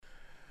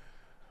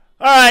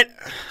All right,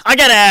 I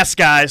got to ask,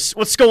 guys,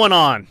 what's going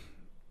on?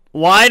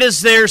 Why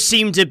does there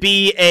seem to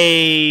be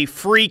a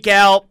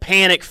freak-out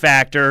panic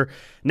factor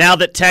now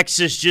that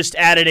Texas just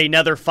added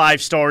another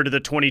 5-star to the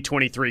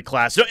 2023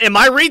 class? So, am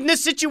I reading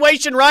this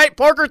situation right,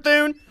 Parker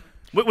Thune?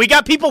 We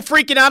got people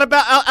freaking out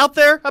out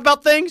there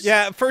about things?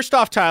 Yeah, first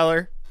off,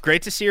 Tyler,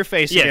 great to see your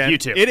face again. Yeah, you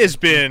too. It has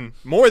been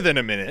more than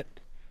a minute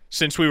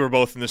since we were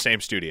both in the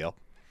same studio.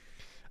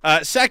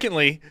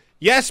 Secondly,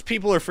 yes,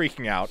 people are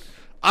freaking out.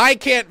 I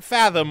can't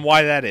fathom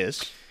why that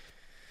is,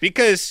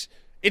 because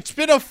it's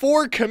been a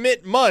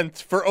 4-commit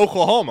month for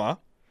Oklahoma.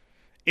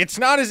 It's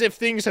not as if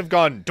things have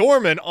gone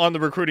dormant on the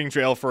recruiting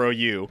trail for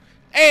OU.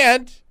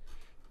 And,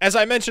 as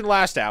I mentioned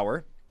last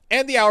hour,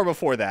 and the hour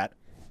before that,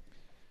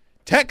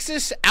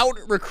 Texas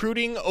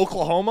out-recruiting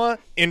Oklahoma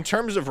in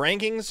terms of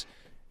rankings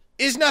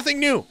is nothing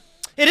new.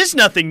 It is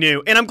nothing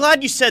new, and I'm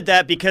glad you said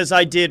that because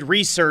I did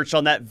research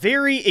on that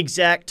very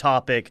exact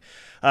topic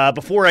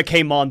before I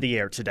came on the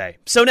air today.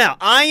 So now,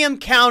 I am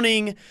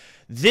counting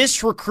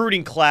this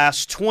recruiting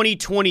class,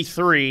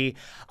 2023.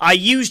 I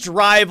used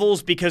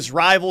Rivals because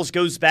Rivals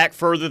goes back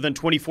further than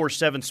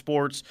 24/7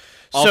 Sports.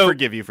 I'll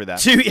forgive you for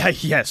that.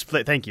 Yes,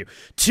 thank you.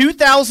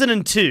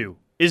 2002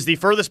 is the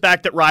furthest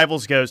back that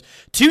Rivals goes.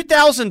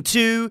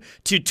 2002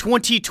 to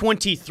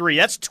 2023.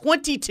 That's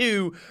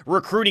 22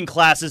 recruiting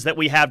classes that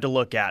we have to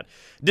look at.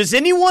 Does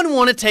anyone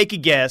want to take a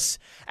guess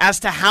as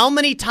to how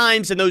many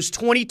times in those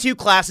 22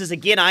 classes,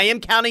 again, I am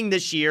counting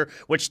this year,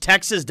 which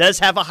Texas does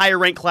have a higher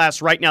ranked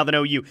class right now than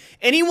OU.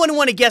 Anyone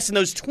want to guess in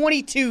those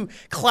 22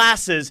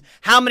 classes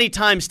how many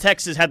times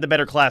Texas had the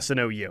better class than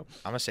OU?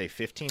 I'm going to say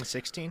 15,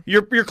 16?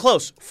 You're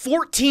close.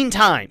 14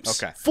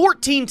 times. Okay.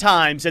 14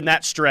 times in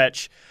that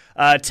stretch.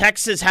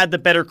 Texas had the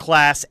better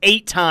class.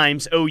 8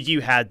 times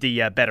OU had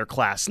the better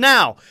class.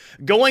 Now,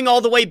 going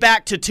all the way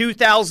back to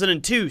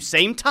 2002,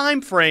 same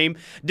time frame,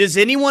 does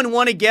anyone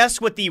want to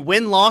guess what the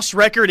win-loss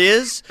record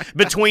is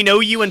between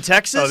OU and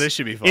Texas? Oh, this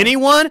should be fun.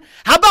 Anyone?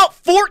 How about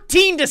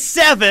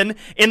 14-7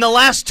 in the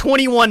last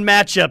 21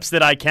 matchups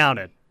that I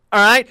counted?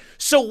 All right?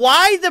 So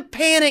why the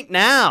panic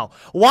now?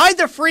 Why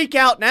the freak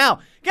out now?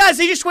 Guys,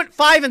 they just went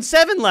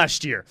 5-7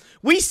 last year.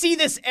 We see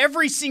this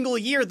every single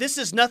year. This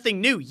is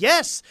nothing new.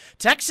 Yes,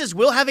 Texas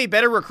will have a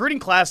better recruiting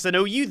class than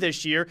OU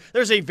this year.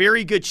 There's a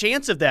very good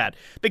chance of that.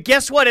 But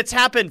guess what? It's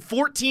happened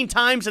 14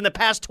 times in the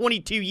past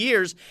 22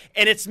 years,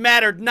 and it's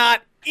mattered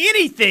not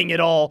anything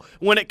at all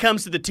when it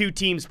comes to the two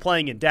teams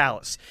playing in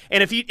Dallas.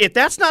 And if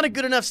that's not a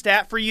good enough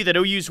stat for you that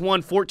OU's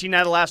won 14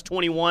 out of the last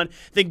 21,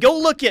 then go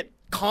look at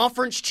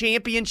conference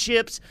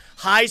championships,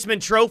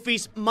 Heisman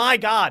trophies. My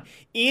God,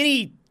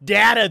 any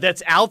data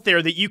that's out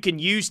there that you can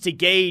use to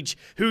gauge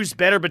who's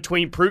better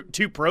between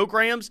two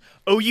programs,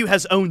 OU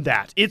has owned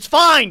that. It's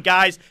fine,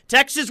 guys.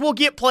 Texas will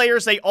get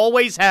players. They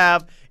always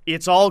have.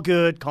 It's all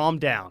good. Calm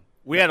down.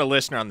 We had a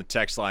listener on the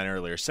text line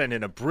earlier send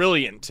in a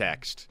brilliant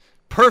text.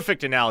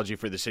 Perfect analogy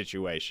for the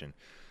situation.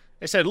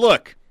 They said,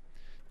 look,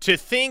 to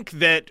think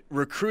that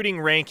recruiting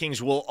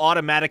rankings will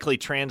automatically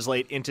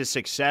translate into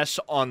success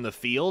on the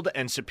field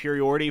and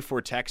superiority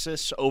for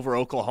Texas over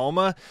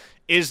Oklahoma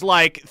is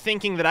like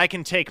thinking that I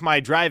can take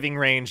my driving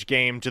range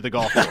game to the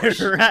golf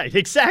course. Right,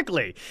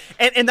 exactly.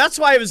 And that's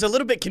why I was a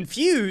little bit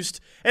confused.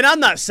 And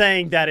I'm not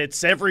saying that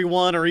it's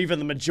everyone or even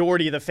the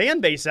majority of the fan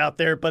base out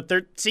there, but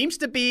there seems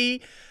to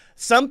be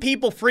some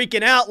people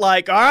freaking out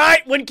like, all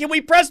right, when can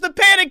we press the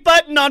panic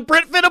button on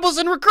Brent Venables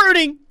and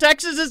recruiting?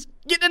 Texas is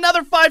getting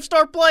another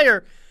 5-star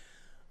player.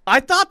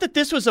 I thought that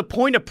this was a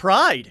point of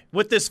pride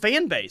with this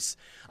fan base.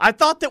 I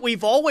thought that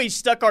we've always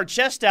stuck our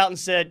chest out and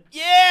said,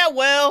 yeah,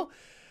 well,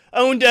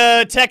 owned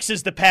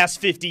Texas the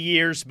past 50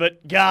 years,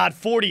 but God,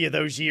 40 of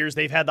those years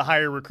they've had the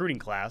higher recruiting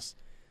class.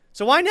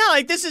 So why not?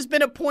 Like, this has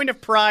been a point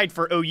of pride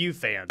for OU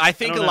fans. I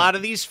think a lot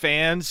of these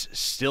fans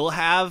still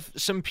have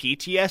some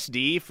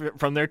PTSD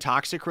from their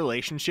toxic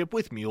relationship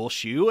with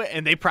Muleshoe,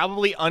 and they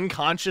probably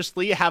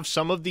unconsciously have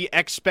some of the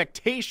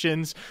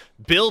expectations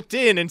built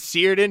in and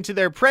seared into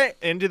their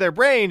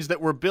brains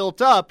that were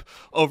built up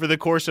over the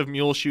course of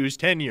Muleshoe's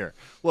tenure.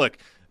 Look,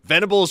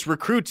 Venables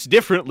recruits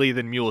differently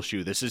than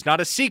Muleshoe. This is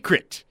not a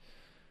secret.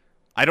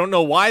 I don't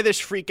know why this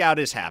freak out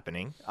is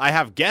happening. I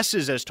have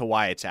guesses as to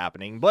why it's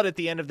happening, but at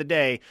the end of the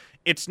day,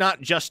 it's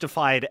not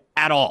justified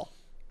at all.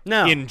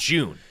 No. In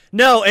June.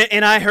 No,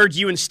 and I heard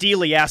you and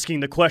Steely asking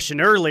the question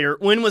earlier,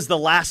 when was the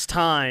last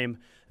time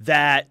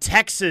that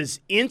Texas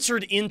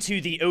entered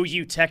into the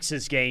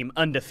OU-Texas game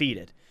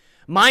undefeated?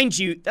 Mind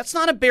you, that's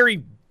not a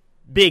very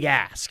big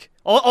ask.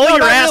 All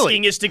you're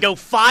asking is to go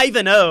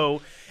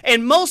 5-0,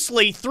 and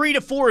mostly 3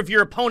 to 4 of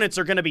your opponents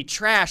are going to be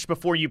trash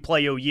before you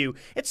play OU.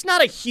 It's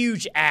not a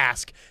huge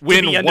ask to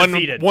be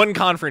undefeated. One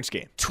conference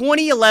game.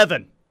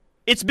 2011.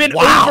 It's been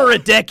over a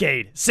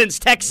decade since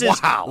Texas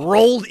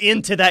rolled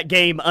into that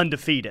game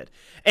undefeated.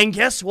 And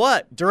guess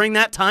what? During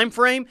that time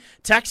frame,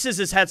 Texas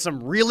has had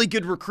some really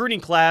good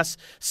recruiting class,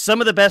 some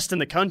of the best in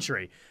the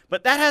country.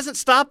 But that hasn't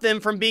stopped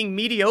them from being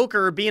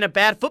mediocre or being a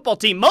bad football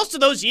team. Most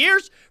of those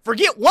years,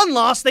 forget one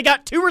loss, they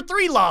got 2 or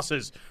 3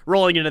 losses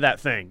rolling into that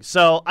thing.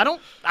 So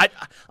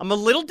I'm a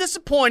little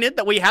disappointed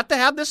that we have to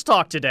have this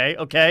talk today,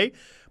 okay?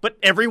 But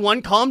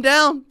everyone calm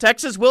down.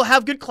 Texas will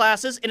have good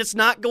classes, and it's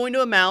not going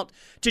to amount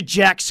to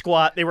jack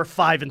squat. They were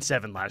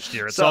 5-7 last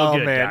year. It's all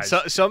good, guys.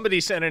 So, somebody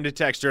sent in a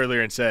text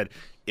earlier and said,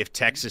 if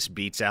Texas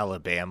beats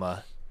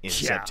Alabama in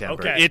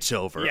September, it's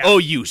over. Yeah.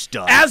 OU's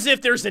done. As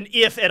if there's an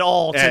if at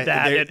all to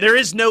that. There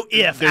is no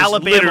if.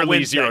 Alabama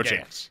wins zero that game.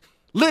 chance.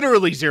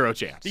 Literally zero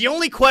chance. The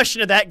only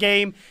question of that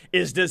game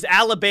is, does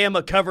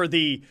Alabama cover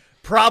the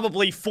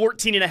probably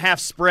 14.5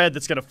 spread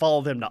that's going to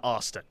follow them to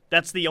Austin?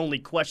 That's the only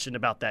question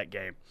about that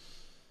game.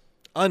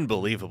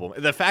 Unbelievable.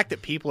 The fact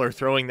that people are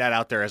throwing that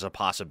out there as a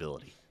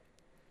possibility.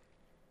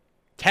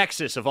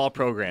 Texas, of all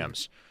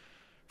programs,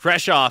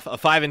 fresh off a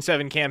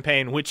 5-7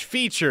 campaign, which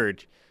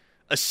featured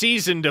a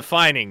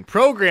season-defining,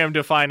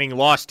 program-defining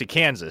loss to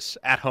Kansas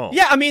at home.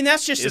 Yeah, I mean,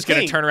 that's just is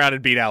going to turn around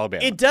and beat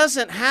Alabama. It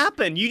doesn't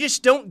happen. You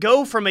just don't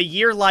go from a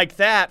year like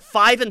that,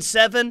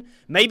 5-7,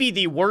 maybe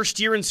the worst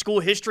year in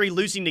school history,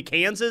 losing to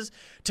Kansas,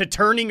 to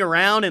turning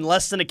around in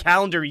less than a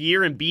calendar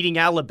year and beating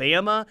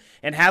Alabama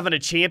and having a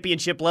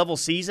championship-level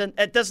season.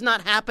 It does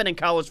not happen in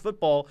college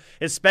football,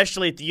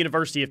 especially at the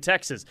University of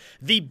Texas.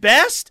 The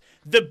best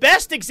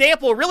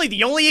example, really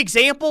the only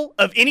example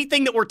of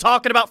anything that we're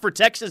talking about for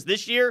Texas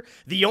this year,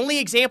 the only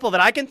example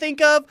that I can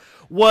think of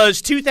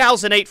was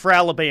 2008 for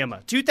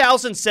Alabama.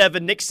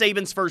 2007, Nick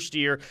Saban's first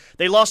year,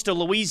 they lost to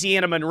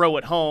Louisiana Monroe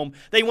at home.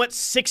 They went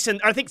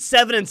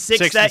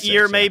 7-6 that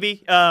year,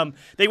 maybe.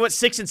 They went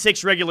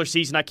 6-6 regular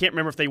season. I can't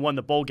remember if they won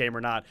the bowl game or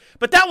not.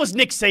 But that was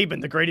Nick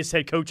Saban, the greatest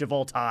head coach of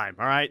all time,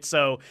 all right?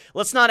 So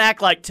let's not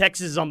act like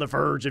Texas is on the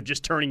verge of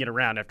just turning it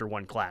around after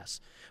one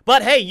class.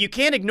 But, hey, you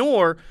can't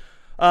ignore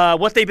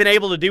what they've been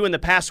able to do in the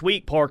past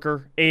week,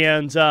 Parker.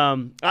 And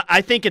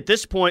I think at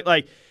this point,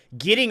 like,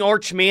 getting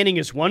Arch Manning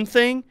is one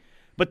thing,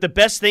 but the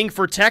best thing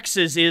for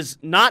Texas is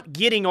not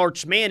getting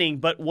Arch Manning,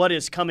 but what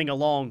is coming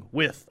along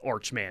with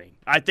Arch Manning.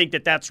 I think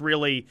that that's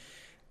really,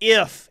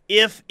 if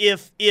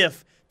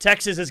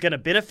Texas is going to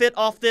benefit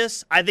off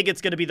this, I think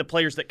it's going to be the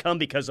players that come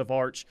because of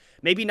Arch,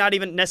 maybe not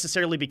even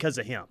necessarily because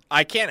of him.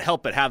 I can't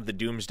help but have the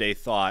doomsday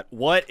thought,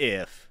 what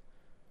if,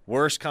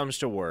 worst comes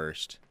to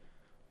worst,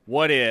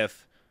 what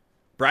if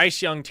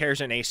Bryce Young tears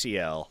an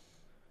ACL,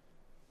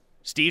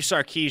 Steve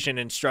Sarkisian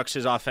instructs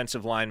his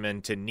offensive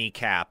linemen to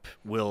kneecap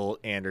Will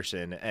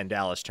Anderson and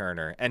Dallas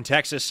Turner, and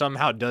Texas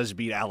somehow does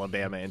beat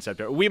Alabama in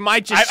September. We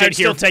might just I'd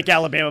still take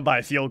Alabama by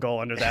a field goal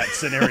under that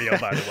scenario,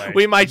 by the way.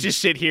 We might just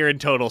sit here in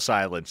total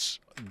silence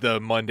the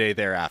Monday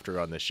thereafter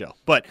on this show.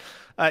 But,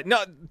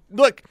 no,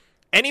 look,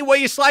 any way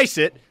you slice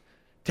it,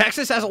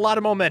 Texas has a lot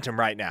of momentum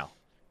right now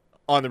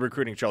on the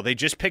recruiting trail. They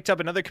just picked up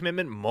another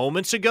commitment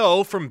moments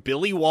ago from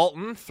Billy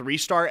Walton,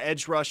 3-star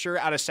edge rusher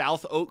out of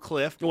South Oak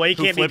Cliff. Well, he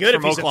can't be good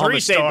if he's a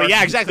 3-star. But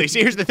yeah, exactly. See,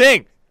 here's the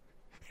thing.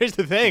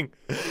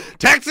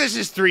 Texas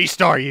is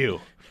 3-star you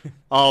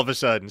all of a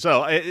sudden.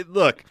 So,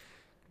 look,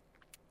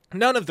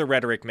 none of the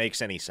rhetoric makes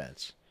any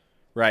sense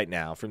right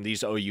now from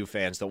these OU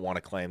fans that want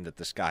to claim that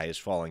the sky is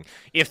falling.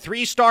 If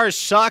 3 stars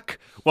suck,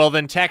 well,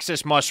 then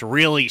Texas must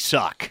really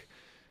suck.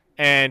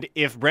 And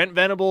if Brent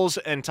Venables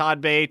and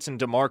Todd Bates and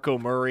DeMarco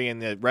Murray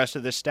and the rest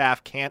of the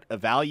staff can't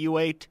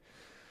evaluate,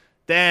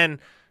 then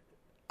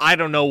I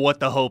don't know what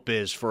the hope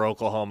is for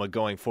Oklahoma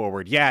going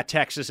forward. Yeah,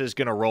 Texas is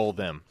going to roll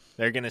them.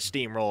 They're going to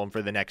steamroll them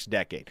for the next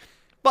decade.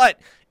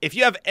 But if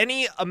you have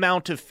any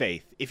amount of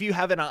faith, if you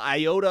have an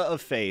iota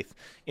of faith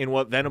in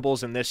what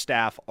Venables and this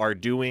staff are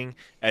doing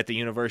at the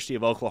University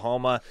of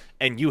Oklahoma,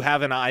 and you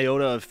have an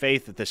iota of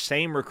faith that the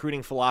same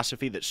recruiting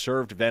philosophy that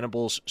served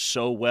Venables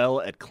so well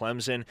at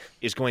Clemson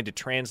is going to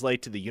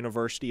translate to the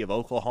University of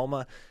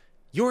Oklahoma,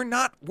 you're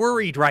not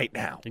worried right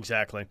now.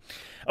 Exactly.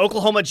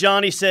 Oklahoma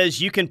Johnny says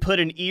you can put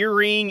an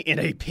earring in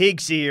a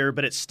pig's ear,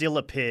 but it's still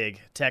a pig.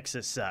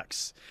 Texas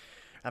sucks.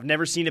 I've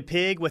never seen a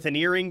pig with an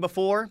earring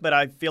before, but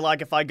I feel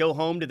like if I go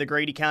home to the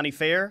Grady County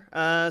Fair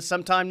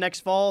sometime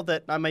next fall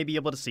that I may be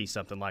able to see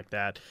something like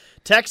that.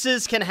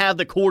 Texas can have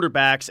the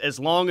quarterbacks as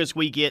long as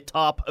we get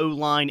top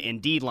O-line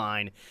and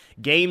D-line.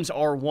 Games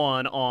are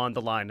won on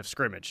the line of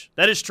scrimmage.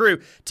 That is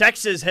true.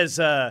 Texas has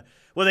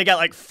they got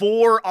like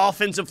 4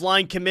 offensive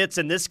line commits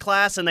in this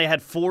class, and they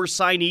had 4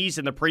 signees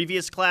in the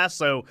previous class,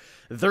 so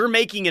they're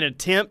making an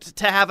attempt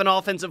to have an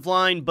offensive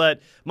line, but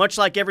much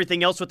like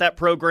everything else with that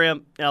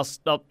program,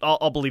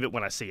 I'll believe it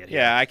when I see it here.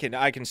 Yeah,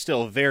 I can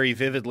still very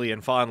vividly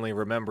and fondly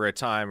remember a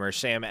time where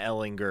Sam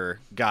Ehlinger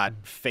got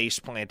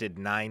face-planted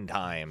 9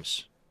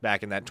 times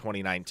back in that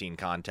 2019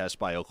 contest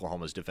by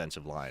Oklahoma's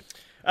defensive line.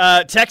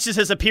 Texas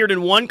has appeared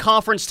in 1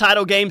 conference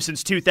title game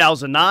since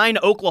 2009.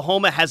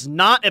 Oklahoma has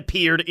not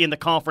appeared in the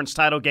conference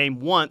title game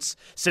once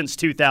since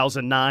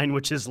 2009,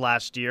 which is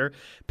last year.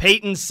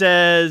 Peyton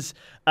says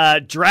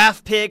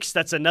draft picks,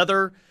 that's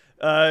another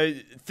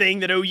thing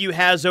that OU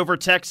has over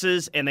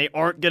Texas, and they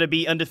aren't going to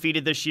be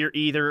undefeated this year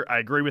either. I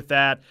agree with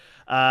that.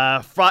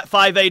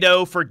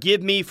 580,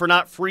 forgive me for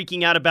not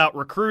freaking out about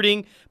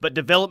recruiting, but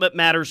development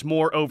matters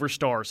more over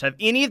stars. Have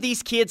any of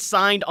these kids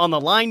signed on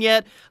the line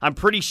yet? I'm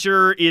pretty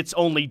sure it's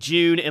only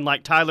June, and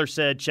like Tyler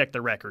said, check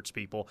the records,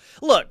 people.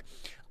 Look,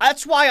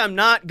 that's why I'm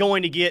not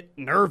going to get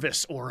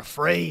nervous or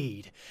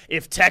afraid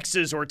if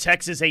Texas or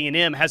Texas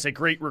A&M has a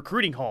great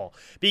recruiting haul,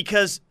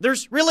 because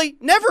there's really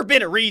never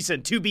been a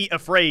reason to be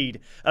afraid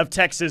of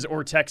Texas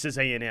or Texas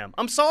A&M.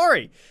 I'm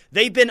sorry.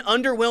 They've been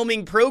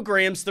underwhelming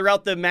programs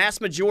throughout the mass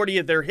majority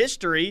of their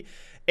history,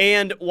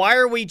 and why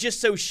are we just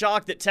so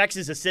shocked that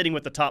Texas is sitting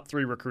with the top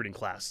 3 recruiting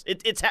class?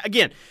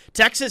 Again,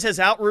 Texas has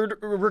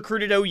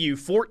out-recruited OU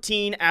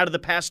 14 out of the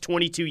past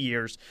 22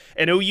 years,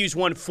 and OU's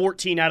won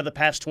 14 out of the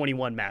past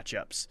 21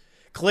 matchups.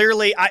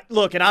 Clearly,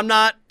 and I'm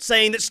not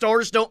saying that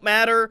stars don't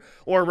matter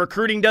or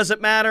recruiting doesn't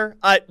matter.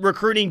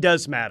 Recruiting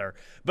does matter,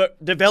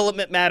 but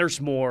development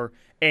matters more,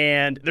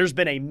 and there's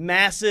been a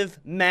massive,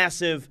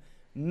 massive,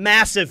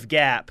 massive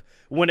gap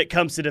when it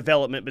comes to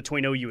development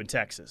between OU and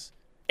Texas.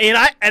 And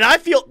I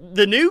feel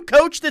the new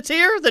coach that's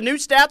here, the new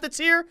staff that's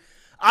here,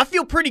 I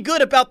feel pretty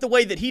good about the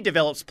way that he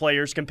develops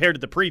players compared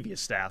to the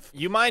previous staff.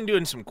 You mind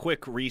doing some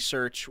quick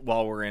research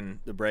while we're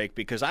in the break?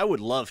 Because I would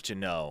love to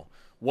know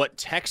what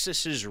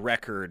Texas's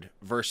record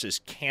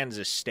versus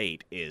Kansas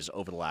State is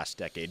over the last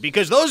decade.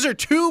 Because those are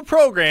two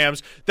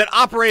programs that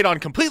operate on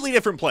completely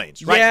different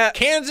planes, right? Yeah.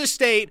 Kansas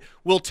State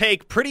will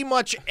take pretty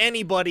much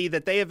anybody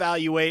that they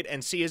evaluate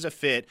and see as a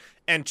fit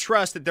and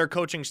trust that their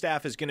coaching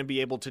staff is going to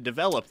be able to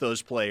develop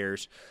those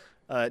players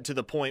to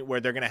the point where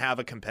they're going to have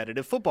a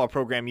competitive football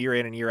program year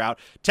in and year out.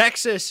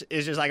 Texas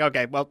is just like,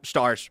 okay, well,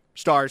 stars.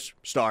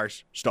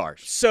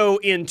 So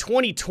in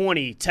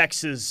 2020,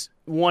 Texas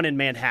won in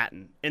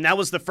Manhattan, and that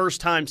was the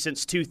first time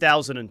since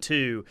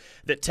 2002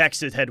 that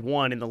Texas had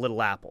won in the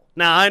Little Apple.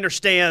 Now, I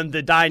understand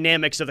the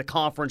dynamics of the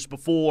conference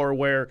before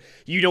where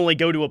you'd only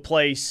go to a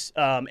place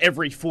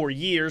every 4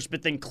 years,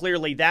 but then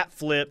clearly that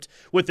flipped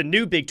with the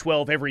new Big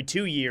 12 every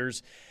 2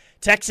 years.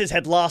 Texas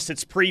had lost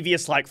its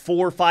previous 4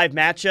 or 5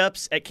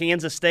 matchups at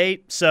Kansas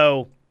State.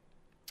 So,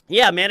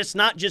 yeah, man, it's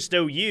not just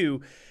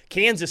OU.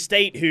 Kansas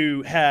State,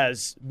 who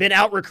has been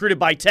out-recruited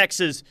by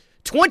Texas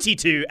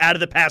 22 out of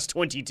the past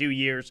 22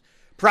 years,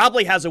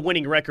 probably has a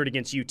winning record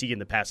against UT in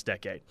the past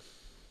decade.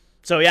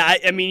 So, yeah,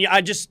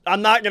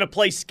 I'm not going to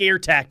play scare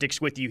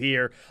tactics with you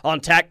here on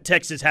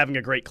Texas having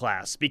a great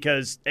class,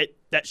 because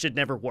that should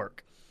never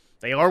work.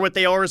 They are what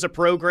they are as a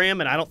program,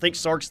 and I don't think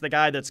Sark's the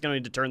guy that's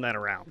going to turn that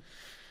around.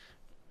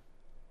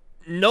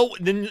 No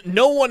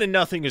one and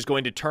nothing is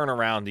going to turn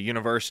around the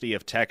University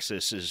of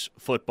Texas's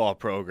football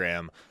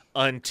program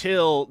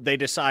until they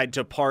decide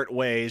to part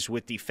ways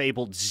with the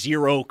fabled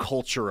zero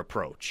culture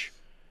approach,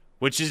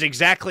 which is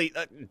exactly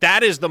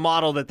that is the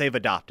model that they've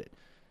adopted.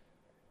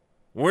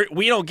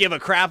 We don't give a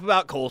crap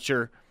about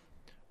culture.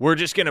 We're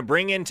just going to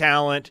bring in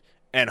talent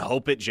and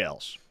hope it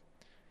gels.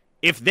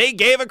 If they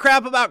gave a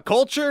crap about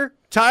culture,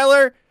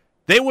 Tyler,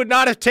 they would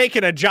not have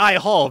taken a Jai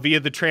Hall via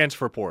the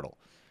transfer portal.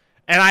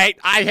 And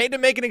I hate to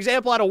make an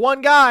example out of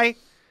one guy,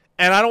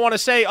 and I don't want to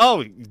say,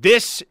 oh,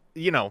 this,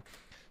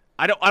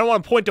 I don't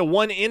want to point to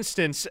one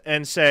instance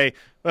and say,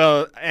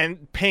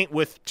 and paint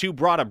with too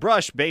broad a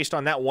brush based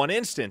on that one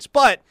instance.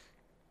 But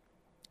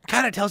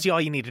kind of tells you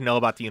all you need to know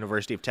about the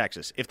University of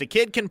Texas. If the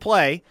kid can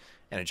play,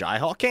 and Jai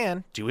Hall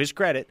can, to his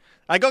credit,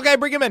 okay,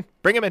 bring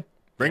him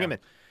in.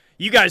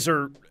 You guys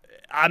are,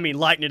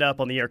 lighting it up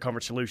on the Air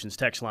Comfort Solutions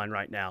text line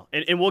right now.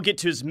 And we'll get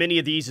to as many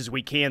of these as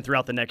we can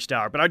throughout the next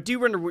hour. But I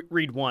do want to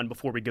read one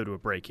before we go to a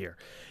break here.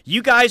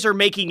 You guys are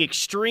making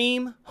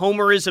extreme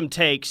homerism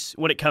takes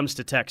when it comes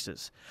to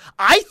Texas.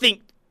 I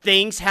think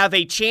things have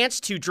a chance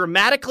to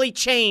dramatically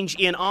change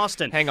in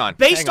Austin. Hang on.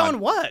 Based on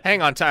what?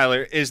 Hang on,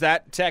 Tyler. Is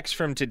that text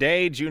from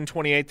today, June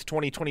 28th,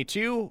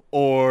 2022,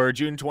 or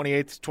June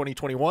 28th,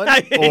 2021,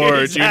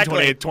 or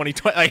Exactly. June 28th,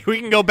 2020?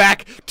 We can go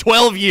back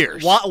 12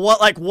 years.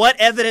 What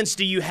evidence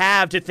do you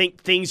have to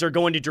think things are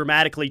going to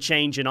dramatically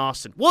change in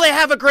Austin? Well, they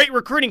have a great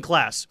recruiting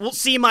class. We'll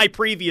see my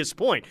previous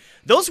point.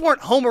 Those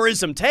weren't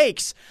homerism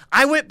takes.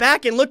 I went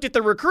back and looked at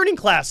the recruiting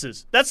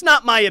classes. That's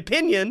not my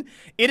opinion.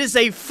 It is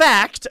a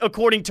fact,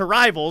 according to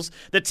Rivals,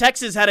 that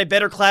Texas had a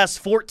better class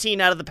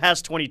 14 out of the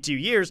past 22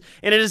 years,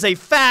 and it is a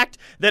fact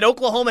that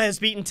Oklahoma has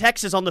beaten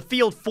Texas on the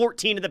field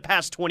 14 of the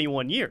past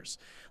 21 years.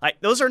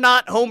 Those are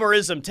not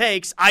homerism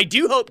takes. I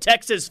do hope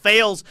Texas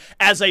fails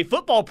as a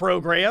football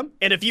program,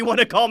 and if you want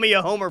to call me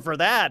a homer for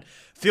that,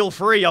 feel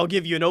free. I'll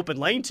give you an open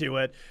lane to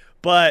it.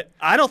 But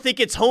I don't think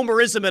it's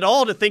homerism at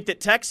all to think that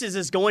Texas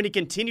is going to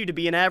continue to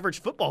be an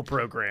average football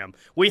program.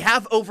 We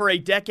have over a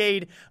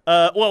decade.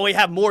 We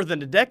have more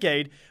than a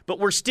decade, but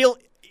we're still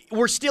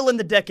in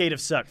the decade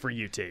of suck for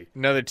UT.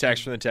 Another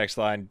text from the text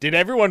line. Did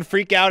everyone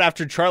freak out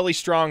after Charlie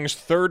Strong's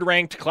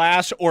third-ranked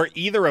class or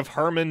either of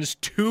Herman's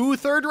 2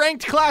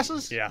 third-ranked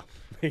classes? Yeah,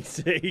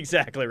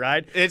 exactly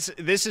right.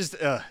 This is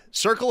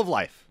circle of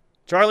life.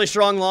 Charlie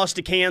Strong lost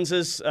to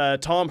Kansas.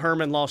 Tom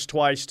Herman lost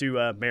twice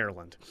to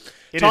Maryland.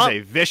 It is a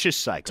vicious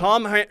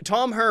cycle.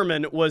 Tom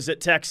Herman was at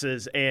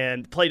Texas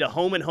and played a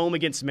home-and-home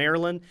against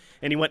Maryland,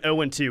 and he went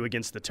 0-2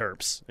 against the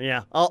Terps.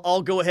 Yeah,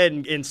 I'll go ahead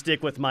and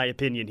stick with my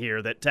opinion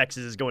here that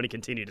Texas is going to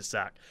continue to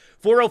suck.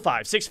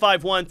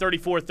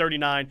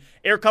 405-651-3439,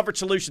 Air Comfort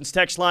Solutions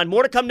text line.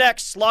 More to come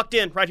next. Locked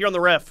in right here on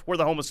the Ref. We're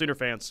the home of Sooner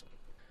fans.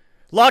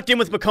 Locked in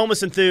with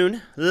McComas and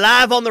Thune.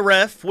 Live on the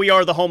Ref. We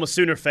are the home of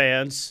Sooner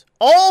fans.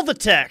 All the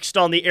text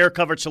on the Air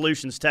Comfort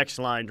Solutions text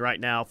line right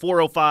now,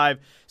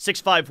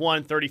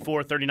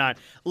 405-651-3439. A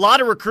lot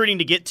of recruiting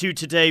to get to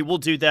today. We'll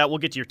do that. We'll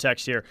get to your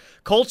text here.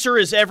 Culture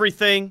is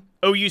everything.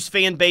 OU's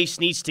fan base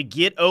needs to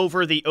get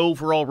over the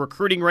overall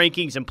recruiting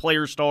rankings and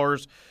player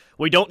stars.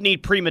 We don't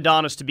need prima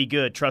donnas to be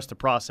good. Trust the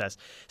process.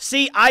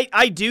 See,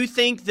 I do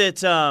think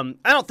that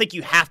I don't think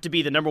you have to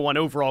be the number one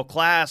overall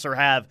class or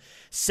have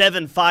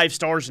 7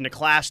 5-stars in the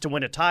class to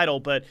win a title,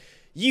 but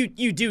you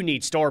do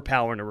need star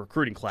power in a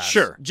recruiting class.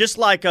 Sure. Just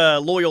like a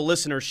loyal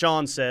listener,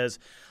 Sean, says,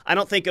 I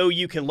don't think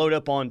OU can load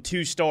up on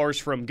 2 stars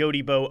from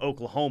Godebo,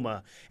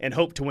 Oklahoma, and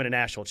hope to win a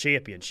national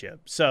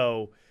championship.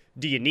 So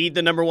do you need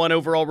the number one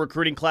overall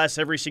recruiting class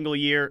every single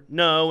year?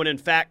 No, and in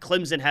fact,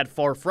 Clemson had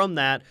far from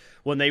that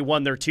when they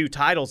won their 2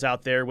 titles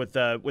out there with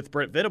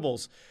Brent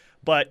Venables.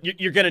 But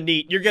you're gonna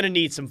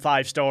need some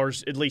 5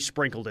 stars at least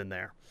sprinkled in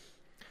there.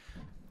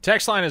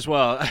 Text line as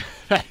well.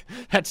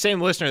 That same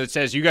listener that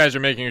says you guys are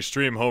making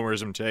extreme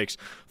homerism takes.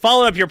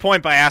 Following up your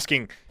point by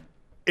asking,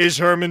 is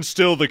Herman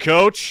still the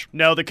coach?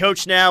 No, the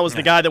coach now is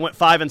the guy that went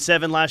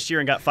 5-7 last year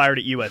and got fired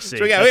at USC.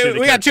 So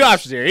we got 2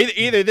 options here.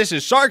 Either this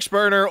is Sark's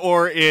burner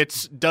or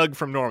it's Doug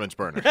from Norman's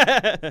burner.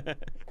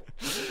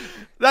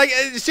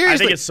 Seriously, I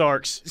think it's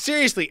Sark's.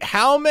 Seriously,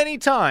 how many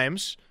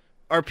times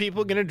are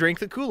people going to drink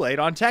the Kool-Aid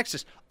on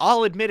Texas?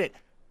 I'll admit it.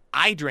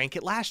 I drank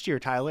it last year,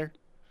 Tyler.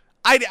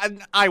 I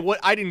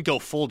didn't go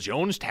full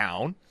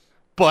Jonestown,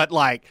 but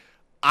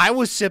I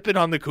was sipping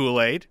on the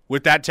Kool-Aid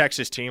with that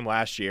Texas team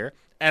last year,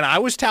 and I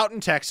was touting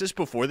Texas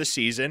before the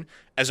season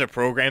as a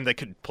program that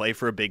could play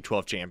for a Big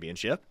 12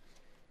 championship.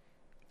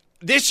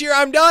 This year,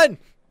 I'm done.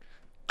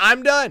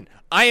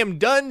 I am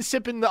done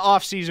sipping the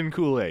off-season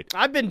Kool-Aid.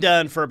 I've been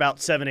done for about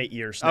 7-8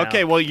 years now.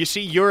 Okay, well, you see,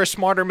 you're a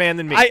smarter man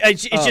than me.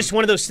 It's just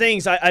one of those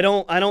things. I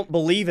don't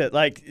believe it.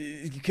 Like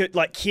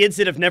kids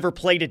that have never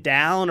played it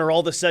down are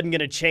all of a sudden going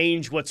to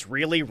change what's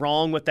really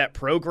wrong with that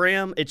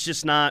program. It's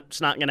just not.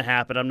 It's not going to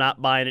happen. I'm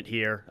not buying it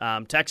here.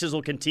 Texas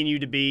will continue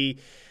to be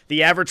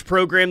the average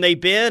program they've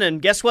been,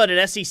 and guess what?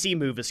 An SEC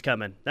move is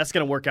coming. That's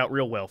going to work out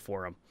real well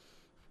for them.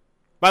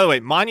 By the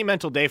way,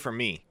 monumental day for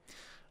me.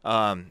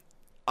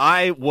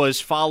 I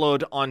was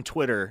followed on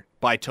Twitter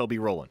by Toby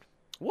Rowland.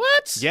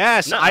 What?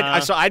 Yes. So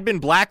I'd been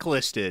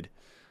blacklisted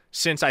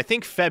since, I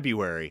think,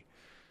 February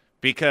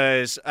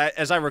because,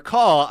 as I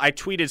recall, I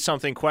tweeted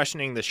something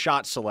questioning the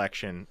shot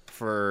selection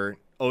for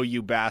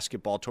OU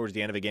basketball towards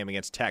the end of a game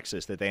against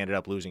Texas that they ended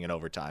up losing in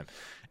overtime.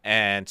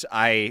 And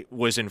I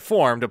was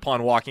informed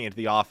upon walking into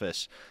the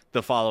office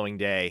the following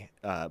day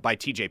by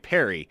TJ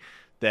Perry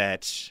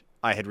that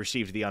I had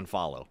received the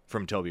unfollow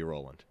from Toby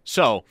Rowland.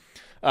 So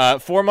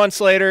 4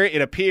 months later,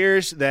 it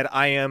appears that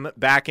I am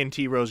back in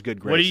T-Row's good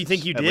graces. What do you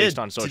think you did? At least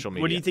on social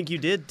media. What do you think you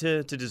did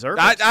to deserve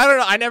it? I don't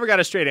know. I never got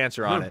a straight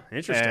answer on it.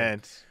 Interesting.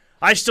 And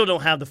I still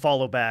don't have the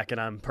follow back,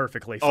 and I'm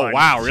perfectly fine. Oh,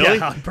 wow, really?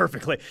 Yeah, I'm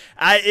perfectly.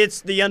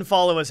 It's the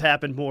unfollow has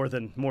happened more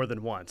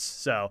than once.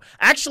 So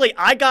actually,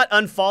 I got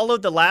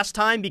unfollowed the last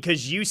time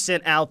because you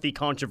sent out the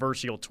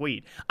controversial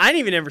tweet. I didn't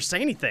even ever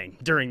say anything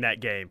during that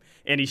game,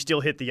 and he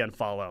still hit the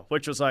unfollow,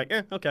 which was like,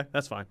 okay,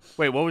 that's fine.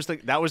 Wait, what was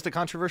that was the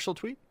controversial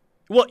tweet?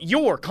 Well,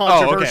 your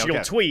controversial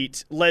okay.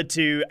 tweet led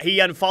to he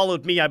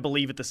unfollowed me, I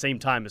believe, at the same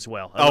time as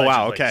well. Oh,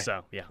 wow, okay.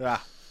 So, yeah.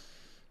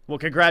 Well,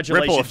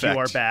 congratulations, you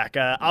are back.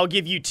 I'll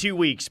give you 2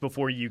 weeks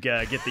before you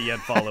get the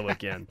unfollow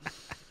again.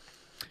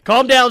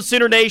 Calm down,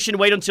 Sooner Nation.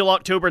 Wait until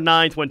October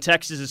 9th when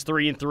Texas is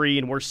 3-3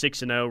 and we're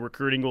 6-0.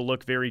 Recruiting will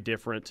look very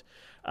different.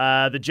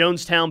 The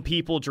Jonestown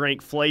people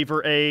drank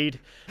Flavor Aid.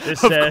 Of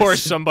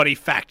course, somebody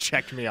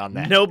fact-checked me on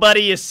that.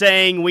 Nobody is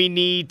saying we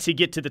need to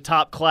get to the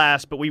top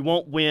class, but we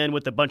won't win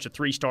with a bunch of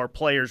 3-star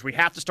players. We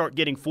have to start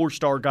getting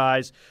 4-star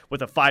guys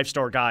with a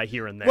 5-star guy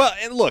here and there. Well,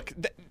 and look,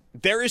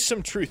 there is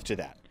some truth to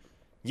that.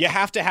 You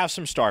have to have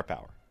some star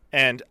power,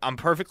 and I'm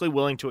perfectly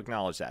willing to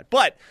acknowledge that.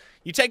 But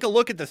you take a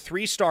look at the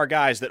 3-star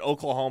guys that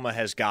Oklahoma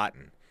has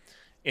gotten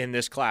in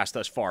this class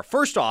thus far.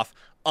 First off,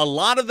 a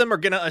lot of them are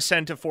going to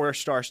ascend to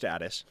 4-star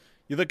status.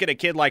 You look at a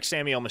kid like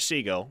Samuel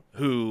Masigo,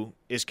 who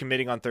is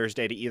committing on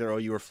Thursday to either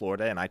OU or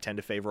Florida, and I tend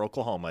to favor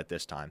Oklahoma at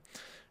this time.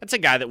 That's a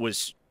guy that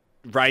was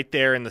right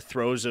there in the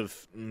throes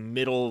of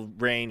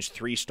middle-range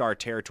 3-star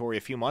territory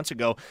a few months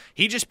ago.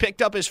 He just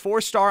picked up his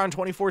 4-star on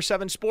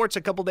 24/7 Sports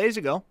a couple days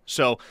ago.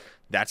 So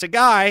that's a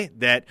guy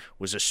that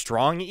was a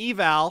strong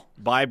eval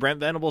by Brent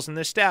Venables and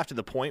this staff to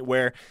the point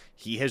where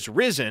he has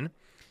risen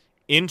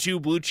into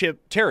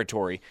blue-chip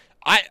territory.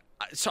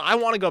 So I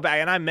want to go back,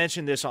 and I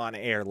mentioned this on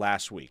air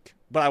last week,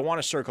 but I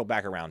want to circle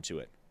back around to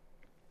it.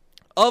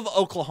 Of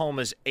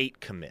Oklahoma's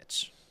 8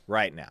 commits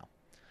right now,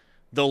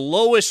 The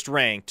lowest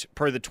ranked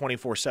per the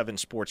 24/7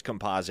 Sports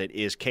composite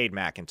is Cade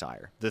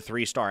McIntyre, the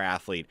 3-star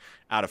athlete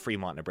out of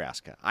Fremont,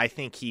 Nebraska. I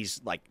think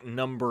he's like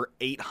number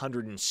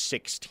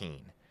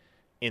 816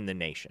 in the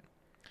nation.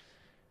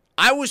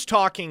 I was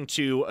talking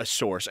to a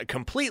source, a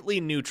completely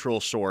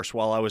neutral source,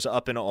 while I was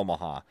up in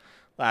Omaha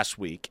last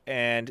week,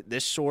 and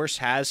this source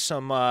has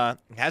some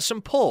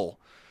pull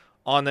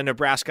on the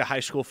Nebraska high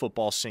school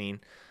football scene.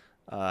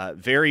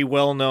 Very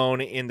well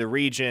known in the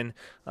region,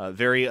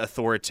 very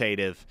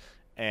authoritative,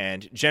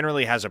 and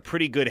generally has a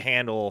pretty good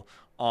handle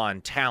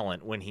on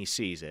talent when he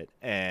sees it.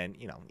 And,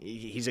 you know,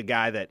 he's a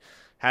guy that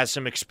has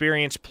some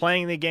experience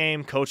playing the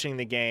game, coaching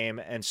the game,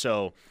 and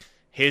so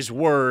his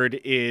word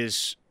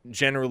is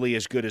generally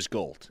as good as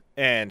gold.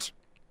 And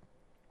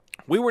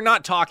we were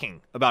not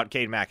talking about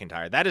Cade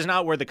McIntyre. That is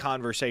not where the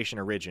conversation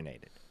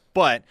originated.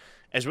 But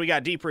as we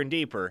got deeper and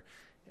deeper,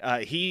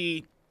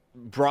 he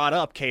brought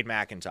up Cade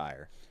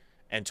McIntyre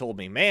and told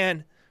me,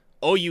 man,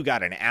 OU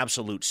got an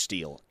absolute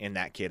steal in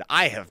that kid.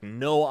 I have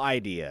no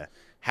idea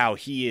how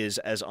he is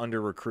as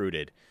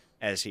under-recruited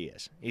as he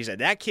is. He said,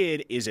 that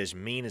kid is as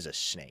mean as a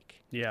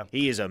snake. Yeah.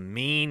 He is a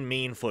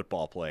mean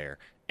football player.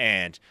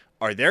 And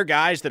are there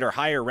guys that are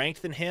higher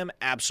ranked than him?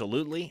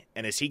 Absolutely.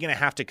 And is he going to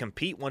have to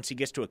compete once he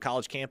gets to a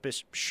college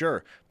campus?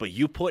 Sure. But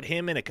you put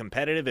him in a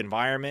competitive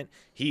environment,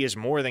 he is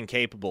more than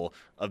capable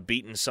of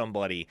beating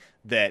somebody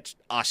that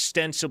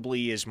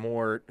ostensibly is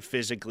more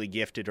physically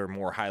gifted or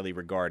more highly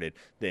regarded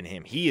than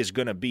him. He is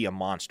going to be a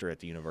monster at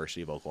the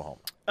University of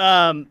Oklahoma.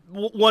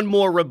 One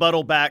more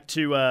rebuttal back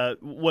to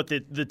what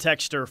the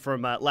texter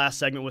from last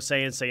segment was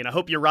saying, I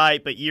hope you're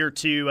right, but year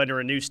two under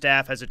a new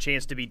staff has a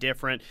chance to be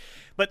different.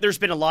 But there's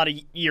been a lot of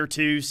year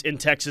twos in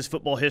Texas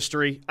football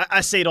history. I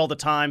say it all the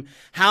time.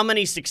 How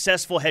many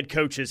successful head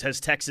coaches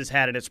has Texas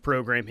had in its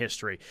program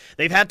history?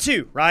 They've had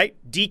two, right?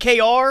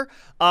 DKR,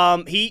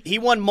 he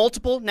won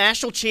multiple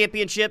national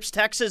championships.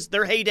 Texas,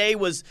 their heyday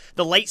was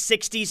the late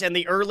 60s and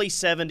the early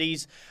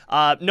 70s.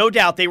 No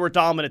doubt they were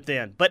dominant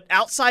then. But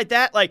outside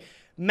that, like,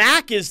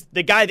 Mac is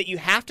the guy that you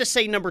have to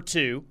say number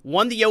two,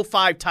 won the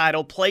 05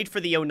 title, played for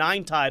the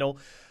 09 title.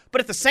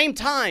 But at the same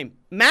time,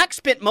 Mac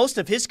spent most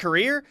of his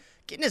career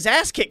getting his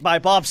ass kicked by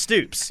Bob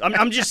Stoops.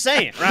 I'm just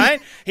saying, right?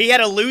 He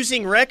had a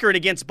losing record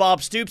against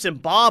Bob Stoops,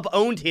 and Bob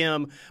owned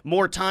him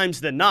more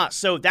times than not.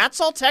 So that's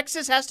all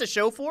Texas has to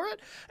show for it.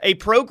 A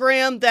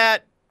program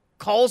that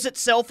calls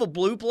itself a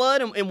blue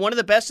blood and one of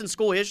the best in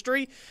school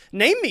history.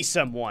 Name me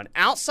someone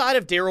outside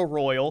of Darrell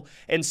Royal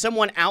and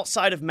someone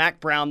outside of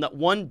Mack Brown that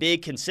won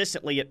big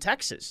consistently at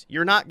Texas.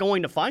 You're not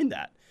going to find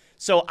that.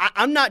 So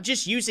I'm not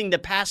just using the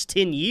past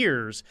 10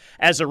 years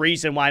as a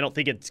reason why I don't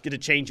think it's going to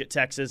change at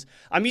Texas.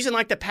 I'm using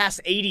like the past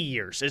 80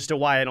 years as to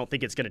why I don't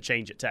think it's going to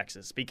change at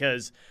Texas,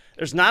 because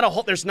there's not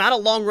a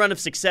long run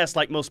of success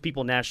like most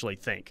people nationally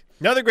think.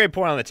 Another great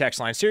point on the text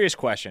line. Serious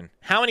question.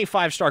 How many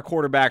 5-star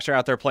quarterbacks are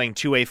out there playing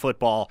 2A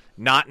football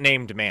not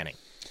named Manning?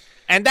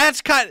 And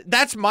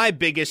that's my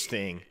biggest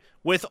thing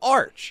with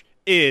Arch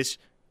is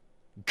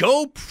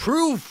go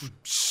prove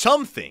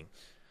something.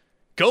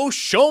 Go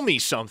show me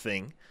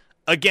something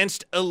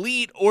against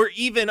elite or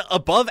even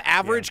above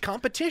average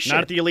competition.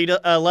 Not at the Elite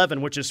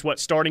 11, which is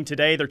starting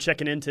today. They're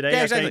checking in today.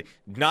 Yeah, exactly.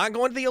 Not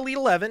going to the Elite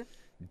 11.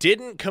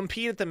 Didn't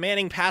compete at the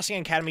Manning Passing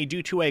Academy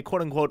due to a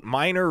quote-unquote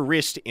minor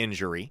wrist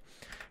injury.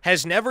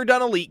 Has never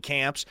done elite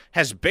camps.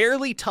 Has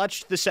barely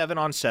touched the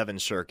 7-on-7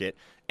 circuit.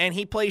 And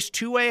he plays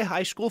 2A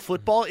high school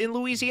football in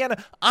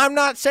Louisiana. I'm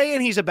not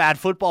saying he's a bad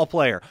football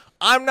player.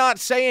 I'm not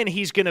saying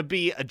he's going to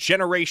be a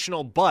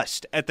generational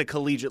bust at the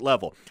collegiate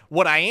level.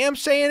 What I am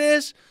saying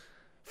is,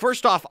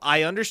 first off,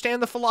 I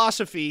understand the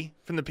philosophy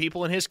from the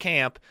people in his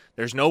camp.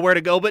 There's nowhere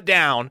to go but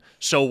down,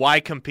 so why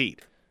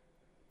compete?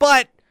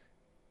 But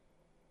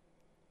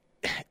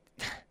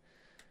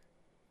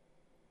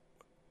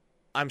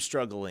I'm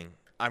struggling.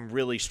 I'm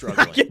really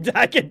struggling.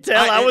 I can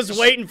tell. I was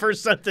waiting for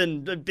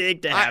something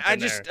big to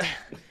happen.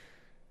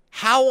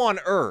 How on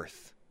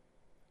earth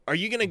are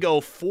you going to go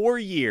 4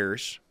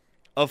 years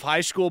of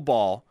high school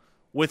ball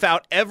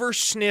without ever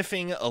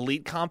sniffing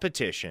elite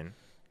competition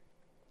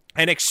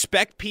and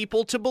expect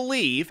people to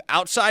believe,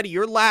 outside of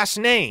your last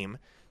name,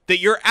 that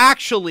you're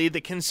actually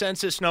the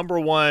consensus number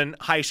one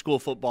high school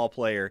football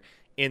player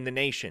in the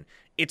nation?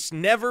 It's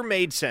never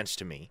made sense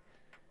to me.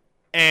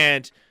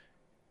 And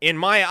in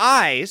my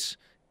eyes,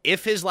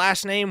 if his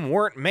last name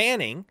weren't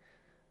Manning,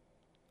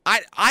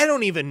 I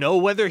don't even know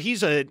whether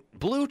he's a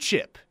blue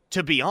chip,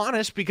 to be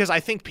honest, because I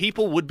think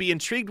people would be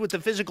intrigued with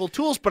the physical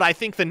tools, but I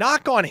think the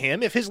knock on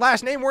him, if his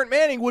last name weren't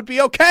Manning, would be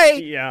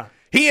okay. Yeah.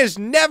 He has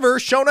never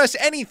shown us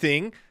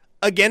anything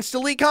against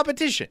elite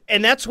competition.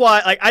 And that's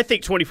why I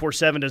think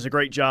 24/7 does a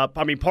great job.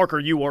 I mean, Parker,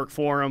 you work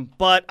for him,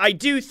 but I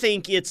do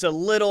think it's a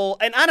little,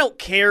 and I don't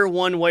care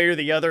one way or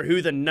the other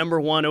who the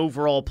number one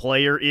overall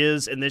player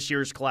is in this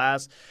year's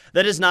class.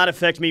 That does not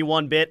affect me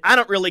one bit. I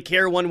don't really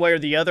care one way or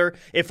the other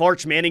if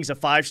Arch Manning's a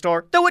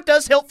 5-star, though it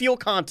does help fuel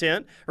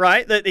content,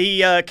 right? That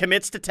he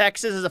commits to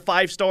Texas as a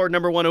 5-star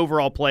number one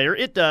overall player.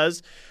 It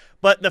does.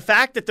 But the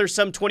fact that there's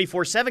some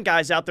 24/7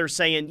 guys out there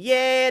saying,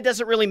 yeah, it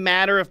doesn't really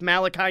matter if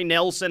Malachi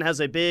Nelson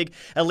has a big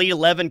Elite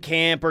 11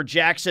 camp or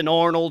Jackson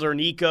Arnold or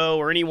Nico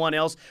or anyone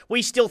else,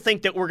 we still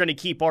think that we're going to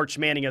keep Arch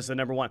Manning as the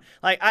number one.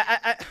 Like,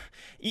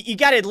 you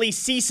got to at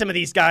least see some of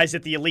these guys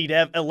at the Elite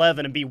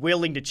 11 and be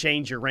willing to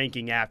change your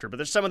ranking after. But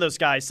there's some of those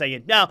guys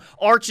saying, no,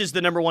 Arch is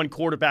the number one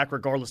quarterback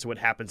regardless of what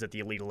happens at the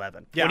Elite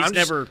 11. Yeah, he's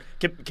never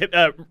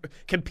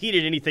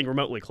competed anything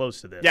remotely close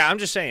to this. Yeah, I'm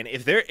just saying,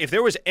 if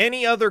there was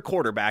any other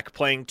quarterback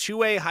playing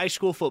 2A high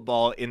school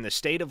football in the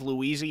state of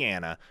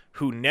Louisiana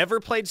who never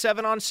played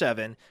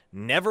 7-on-7,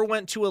 never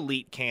went to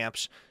elite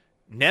camps,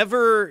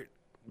 never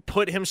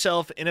put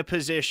himself in a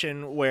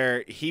position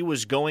where he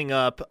was going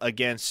up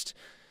against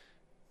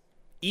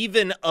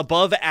even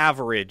above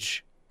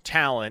average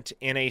talent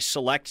in a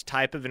select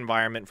type of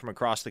environment from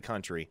across the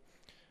country,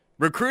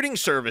 recruiting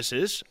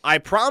services, I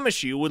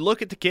promise you, would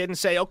look at the kid and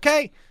say,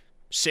 okay,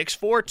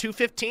 6'4",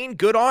 215,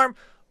 good arm,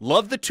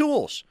 love the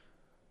tools.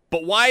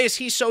 But why is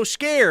he so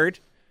scared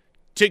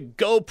to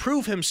go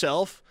prove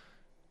himself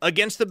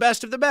against the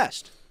best of the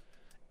best?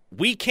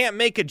 We can't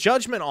make a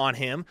judgment on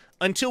him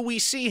until we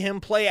see him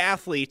play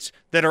athletes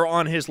that are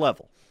on his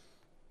level.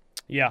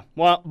 Yeah.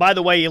 Well, by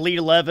the way, Elite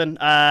 11,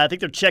 I think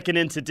they're checking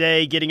in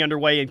today, getting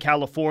underway in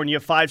California.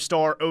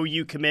 5-star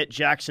OU commit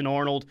Jackson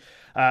Arnold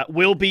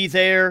will be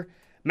there.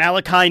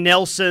 Malachi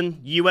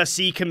Nelson,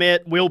 USC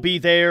commit, will be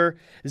there.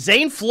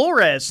 Zane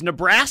Flores,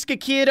 Nebraska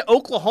kid,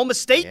 Oklahoma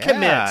State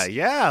commit.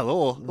 Yeah, a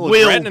little will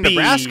Brent in be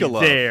Nebraska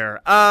love. There.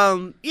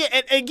 And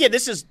again,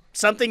 this is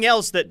something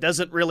else that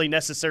doesn't really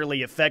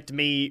necessarily affect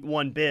me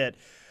one bit.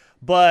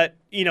 But,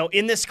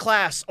 in this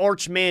class,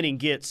 Arch Manning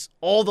gets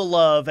all the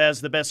love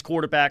as the best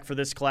quarterback for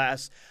this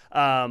class.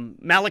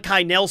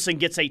 Malachi Nelson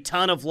gets a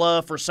ton of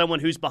love for someone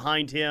who's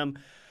behind him.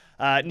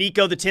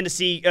 Nico, the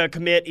Tennessee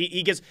commit,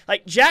 he gets –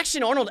 like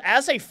Jackson Arnold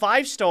as a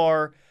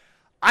 5-star,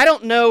 I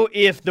don't know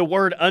if the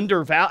word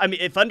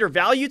if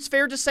undervalued's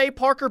fair to say,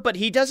 Parker, but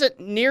he doesn't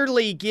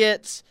nearly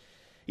get –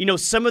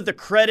 some of the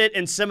credit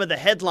and some of the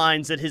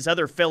headlines that his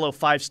other fellow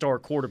 5-star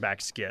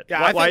quarterbacks get.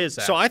 Yeah, why is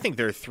that? So I think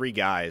there are 3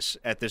 guys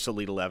at this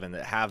Elite 11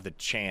 that have the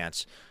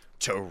chance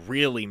to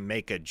really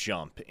make a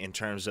jump in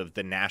terms of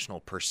the national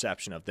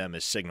perception of them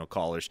as signal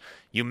callers.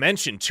 You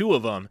mentioned 2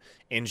 of them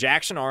in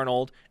Jackson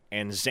Arnold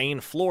and Zane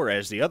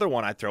Flores. The other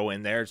one I throw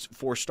in there is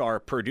 4-star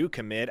Purdue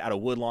commit out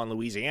of Woodlawn,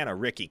 Louisiana,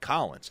 Ricky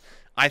Collins.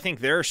 I think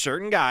there are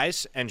certain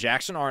guys, and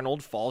Jackson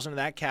Arnold falls into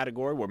that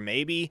category, where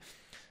maybe –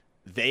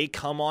 they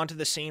come onto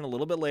the scene a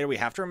little bit later. We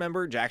have to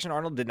remember Jackson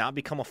Arnold did not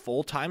become a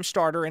full-time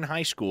starter in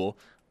high school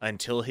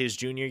until his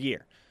junior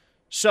year.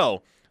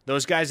 So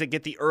those guys that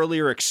get the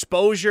earlier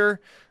exposure,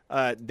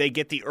 they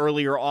get the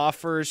earlier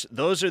offers.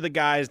 Those are the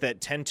guys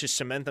that tend to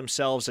cement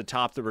themselves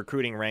atop the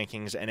recruiting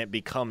rankings, and it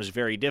becomes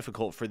very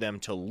difficult for them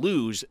to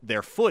lose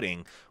their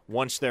footing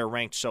once they're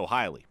ranked so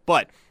highly.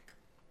 But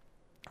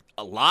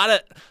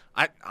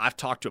I've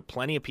talked to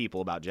plenty of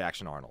people about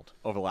Jackson Arnold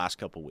over the last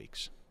couple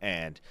weeks,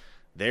 and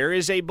there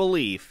is a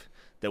belief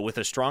that with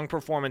a strong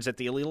performance at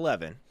the Elite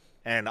 11,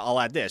 and I'll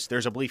add this,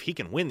 there's a belief he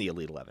can win the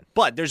Elite 11,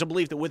 but there's a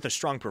belief that with a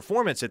strong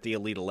performance at the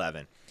Elite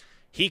 11,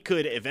 he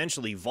could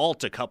eventually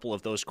vault a couple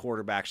of those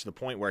quarterbacks to the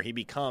point where he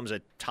becomes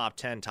a top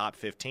 10, top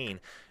 15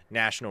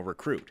 national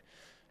recruit.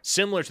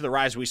 Similar to the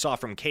rise we saw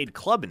from Cade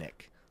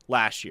Klubnik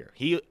last year.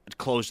 He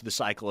closed the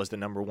cycle as the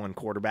number 1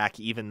 quarterback,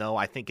 even though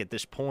I think at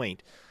this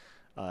point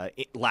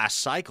last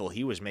cycle,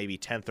 he was maybe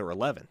 10th or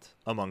 11th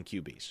among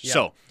QBs. Yeah.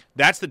 So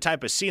that's the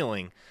type of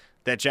ceiling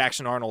that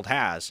Jackson Arnold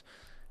has,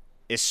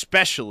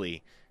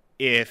 especially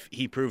if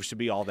he proves to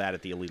be all that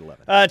at the Elite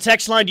 11.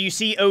 Text line, do you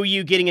see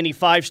OU getting any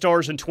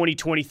 5-stars in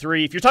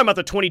 2023? If you're talking about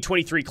the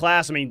 2023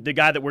 class, I mean, the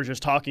guy that we're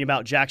just talking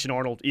about, Jackson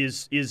Arnold,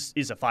 is a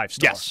 5-star.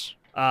 Yes.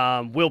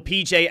 Will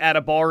PJ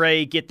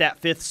Atabare get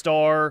that 5th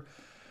star?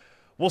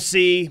 We'll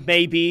see,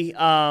 maybe.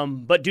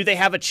 But do they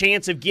have a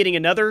chance of getting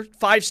another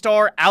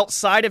 5-star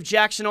outside of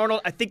Jackson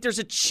Arnold? I think there's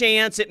a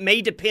chance. It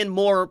may depend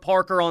more,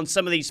 Parker, on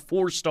some of these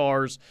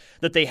 4-stars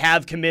that they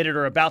have committed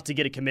or about to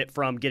get a commit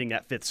from getting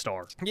that 5th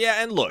star.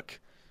 Yeah, and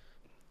look,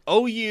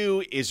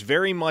 OU is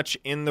very much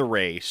in the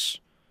race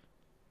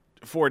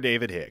for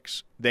David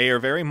Hicks. They are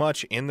very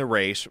much in the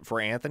race for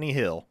Anthony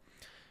Hill,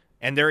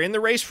 and they're in the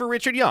race for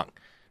Richard Young.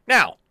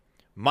 Now,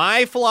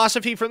 my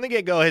philosophy from the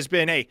get-go has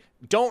been, hey,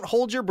 don't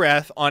hold your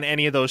breath on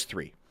any of those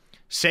 3.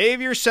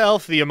 Save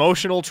yourself the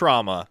emotional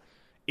trauma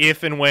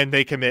if and when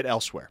they commit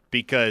elsewhere,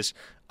 because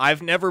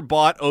I've never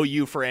bought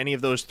OU for any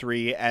of those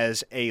 3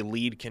 as a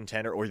lead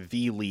contender or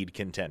the lead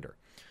contender.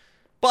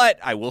 But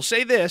I will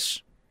say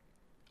this,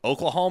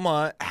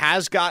 Oklahoma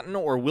has gotten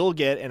or will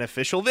get an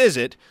official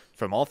visit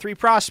from all 3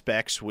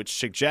 prospects, which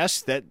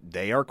suggests that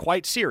they are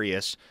quite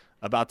serious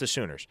about the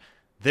Sooners.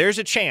 There's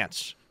a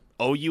chance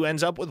OU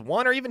ends up with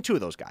 1 or even 2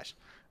 of those guys.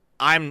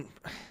 I'm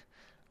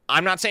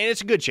not saying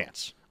it's a good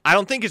chance. I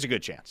don't think it's a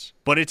good chance,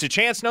 but it's a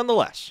chance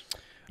nonetheless.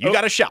 you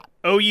got a shot.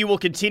 OU will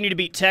continue to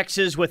beat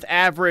Texas with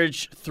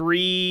average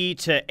 3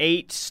 to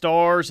 8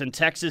 stars, and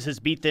Texas has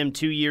beat them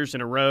 2 years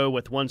in a row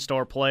with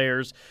 1-star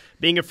players.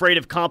 Being afraid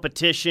of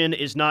competition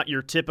is not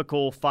your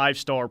typical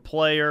 5-star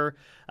player.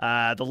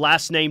 The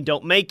last name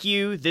don't make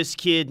you. This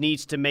kid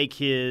needs to make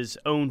his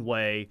own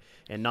way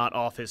and not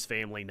off his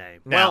family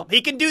name. Now, well,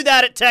 he can do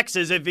that at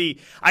Texas if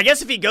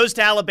he goes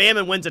to Alabama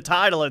and wins a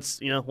title,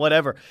 it's,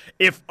 whatever.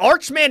 If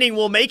Arch Manning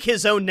will make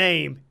his own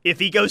name if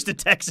he goes to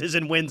Texas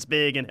and wins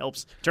big and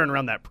helps turn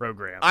around that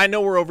program. I know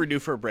we're overdue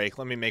for a break.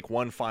 Let me make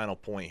one final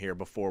point here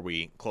before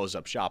we close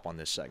up shop on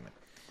this segment.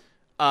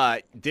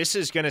 This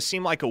is going to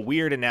seem like a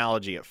weird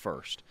analogy at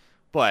first,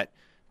 but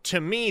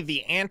to me,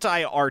 the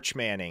anti-Arch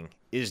Manning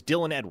is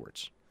Dylan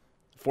Edwards,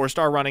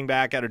 4-star running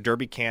back out of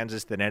Derby,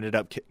 Kansas, that ended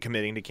up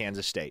committing to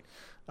Kansas State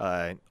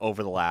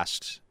over the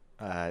last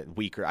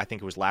week, or I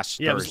think it was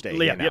last Thursday.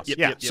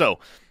 So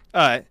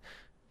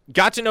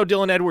got to know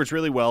Dylan Edwards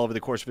really well over the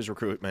course of his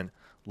recruitment.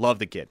 Love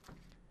the kid.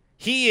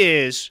 He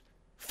is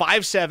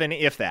 5'7",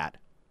 if that,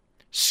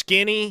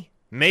 skinny,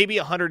 maybe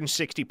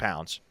 160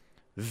 pounds,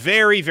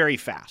 very, very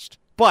fast.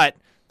 But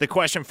the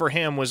question for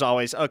him was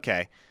always,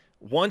 okay,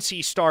 once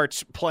he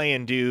starts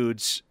playing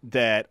dudes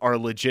that are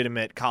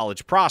legitimate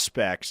college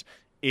prospects,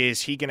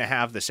 is he going to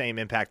have the same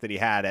impact that he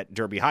had at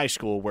Derby High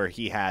School, where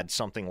he had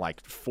something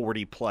like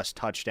 40-plus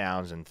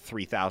touchdowns and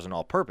 3,000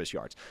 all-purpose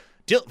yards?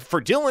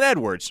 For Dylan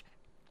Edwards,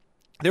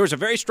 there was a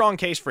very strong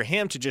case for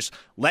him to just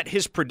let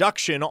his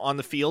production on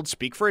the field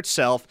speak for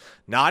itself,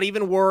 not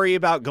even worry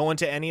about going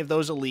to any of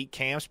those elite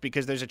camps,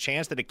 because there's a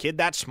chance that a kid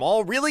that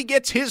small really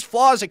gets his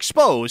flaws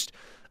exposed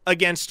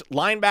against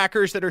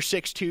linebackers that are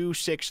 6'2",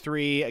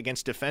 6'3",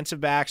 against defensive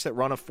backs that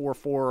run a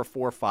 4.4 or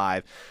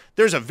 4.5.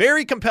 There's a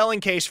very compelling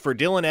case for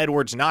Dylan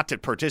Edwards not to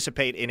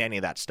participate in any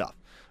of that stuff.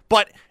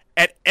 But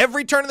at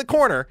every turn of the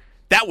corner,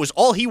 that was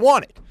all he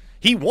wanted.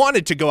 He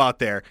wanted to go out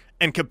there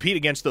and compete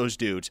against those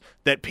dudes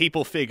that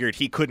people figured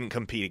he couldn't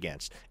compete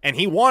against. And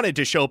he wanted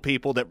to show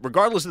people that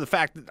regardless of the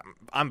fact that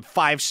I'm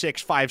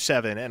 5'6",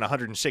 5'7", and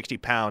 160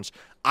 pounds,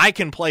 I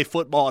can play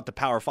football at the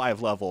Power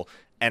 5 level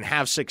and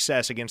have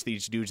success against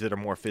these dudes that are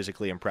more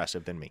physically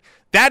impressive than me.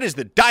 That is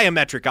the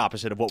diametric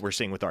opposite of what we're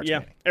seeing with Arch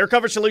Manning. Air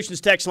Coverage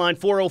Solutions text line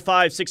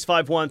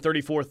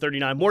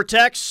 405-651-3439. More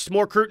texts,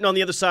 more Cruton on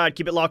the other side.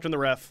 Keep it locked on the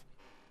Ref.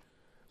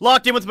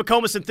 Locked in with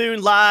McComas and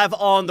Thune live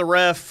on the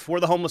Ref. We're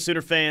the homeless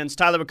Sooner fans.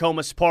 Tyler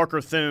McComas, Parker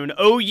Thune.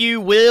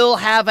 OU will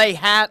have a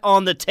hat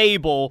on the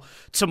table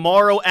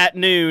tomorrow at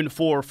noon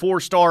for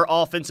 4-star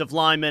offensive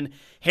lineman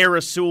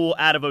Harris Sewell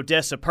out of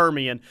Odessa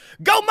Permian.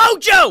 Go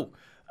Mojo!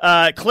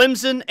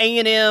 Clemson,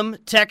 A&M,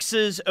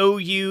 Texas,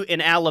 OU,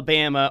 and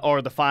Alabama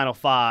are the final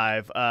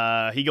 5.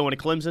 He going to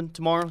Clemson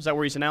tomorrow? Is that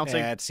where he's announcing?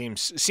 Yeah, it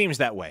seems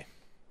that way.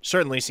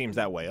 Certainly seems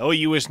that way.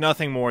 OU is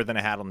nothing more than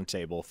a hat on the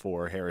table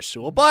for Harris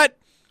Sewell. But,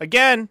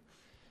 again,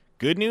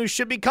 good news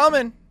should be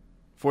coming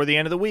for the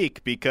end of the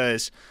week,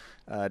 because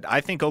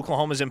I think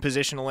Oklahoma's in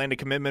position to land a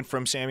commitment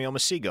from Samuel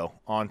Masigo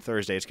on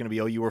Thursday. It's going to be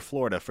OU or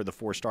Florida for the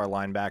 4-star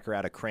linebacker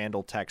out of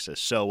Crandall, Texas.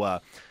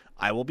 So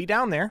I will be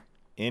down there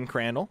in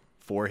Crandall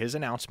for his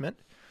announcement.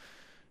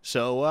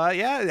 So,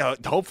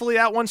 hopefully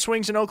that one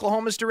swings in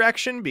Oklahoma's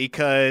direction,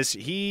 because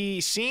he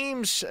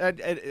seems,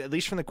 at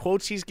least from the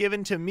quotes he's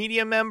given to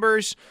media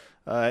members,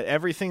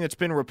 everything that's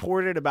been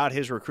reported about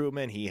his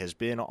recruitment, he has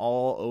been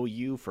all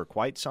OU for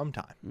quite some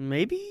time.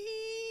 Maybe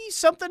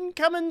something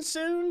coming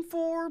soon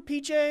for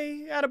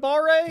PJ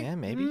Adebawore? Yeah,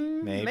 maybe.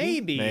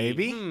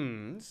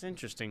 It's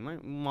interesting.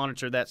 Might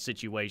monitor that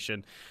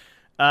situation.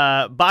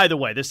 By the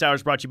way, this hour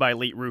is brought to you by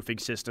Elite Roofing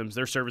Systems.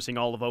 They're servicing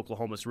all of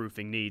Oklahoma's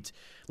roofing needs.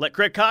 Let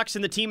Craig Cox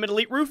and the team at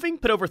Elite Roofing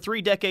put over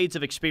 3 decades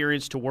of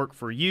experience to work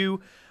for you.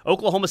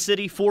 Oklahoma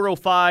City,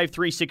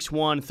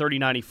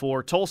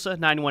 405-361-3094. Tulsa,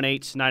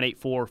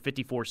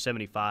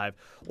 918-984-5475.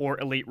 Or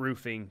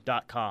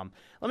EliteRoofing.com.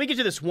 Let me get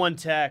to this one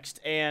text,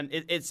 and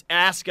it's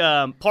ask,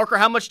 Parker,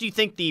 how much do you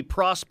think the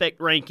prospect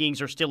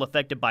rankings are still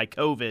affected by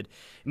COVID?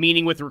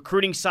 Meaning with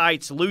recruiting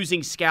sites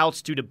losing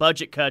scouts due to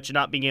budget cuts and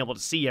not being able to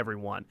see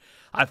everyone.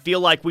 I feel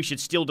like we should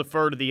still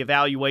defer to the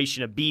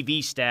evaluation of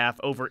BV staff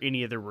over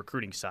any of the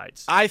recruiting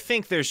sites. I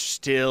think there's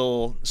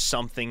still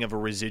something of a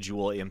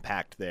residual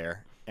impact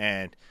there.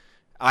 And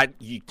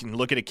you can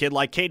look at a kid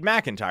like Cade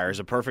McIntyre as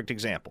a perfect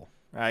example.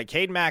 Right?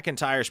 Cade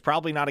McIntyre is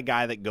probably not a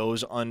guy that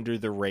goes under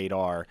the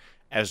radar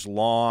as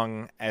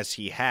long as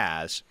he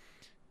has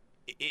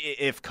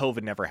if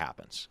COVID never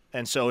happens.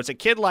 And so it's a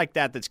kid like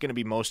that that's going to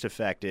be most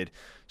affected.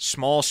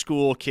 Small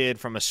school kid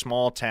from a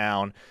small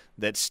town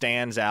that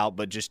stands out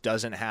but just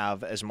doesn't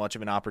have as much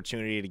of an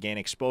opportunity to gain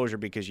exposure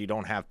because you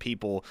don't have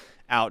people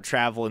out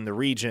traveling the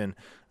region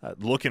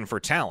looking for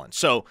talent.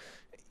 So,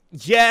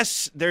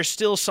 yes, there's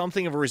still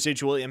something of a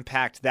residual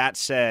impact. That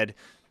said,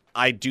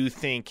 I do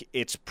think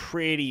it's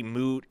pretty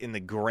moot in the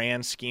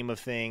grand scheme of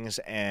things,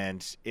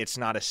 and it's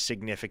not a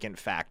significant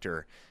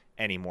factor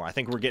anymore. I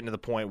think we're getting to the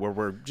point where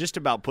we're just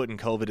about putting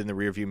COVID in the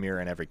rearview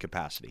mirror in every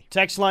capacity.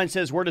 Text line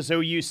says, where does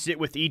OU sit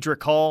with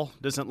Edric Hall?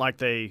 Doesn't like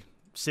they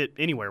sit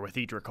anywhere with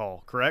Edric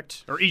Hall,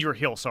 correct? Or Edric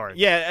Hill, sorry.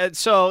 Yeah,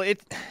 so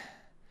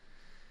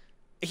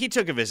he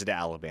took a visit to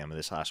Alabama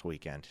this last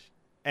weekend,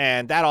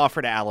 and that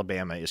offer to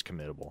Alabama is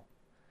committable.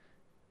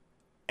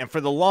 And for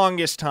the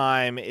longest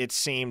time, it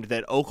seemed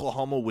that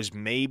Oklahoma was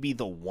maybe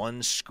the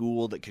one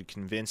school that could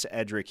convince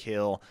Edric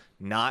Hill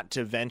not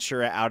to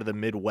venture out of the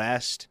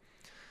Midwest.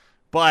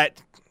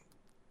 But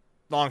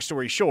long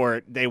story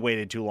short, they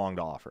waited too long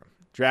to offer him.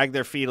 Dragged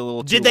their feet a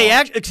little too long. Did they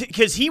actually?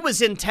 Because he was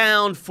in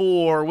town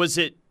for, was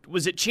it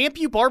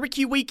Champion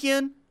Barbecue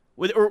weekend?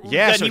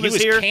 Yeah, so he was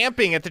here?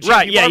 camping at the Champion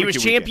Right, Barbecue he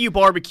was Champion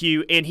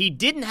Barbecue, and he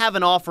didn't have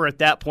an offer at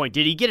that point.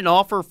 Did he get an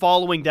offer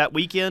following that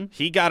weekend?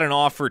 He got an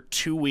offer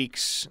 2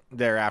 weeks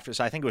thereafter.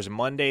 So I think it was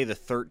Monday the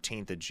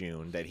 13th of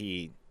June that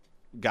he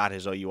got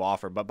his OU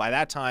offer. But by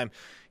that time,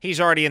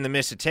 he's already in the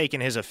midst of taking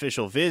his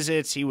official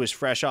visits. He was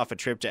fresh off a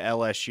trip to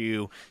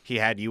LSU. He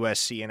had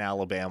USC and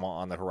Alabama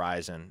on the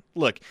horizon.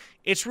 Look,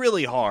 it's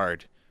really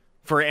hard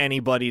for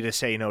anybody to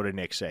say no to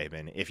Nick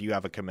Saban if you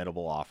have a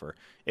committable offer.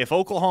 If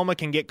Oklahoma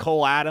can get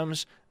Cole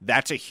Adams,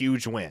 that's a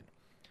huge win.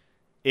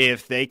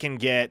 If they can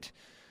get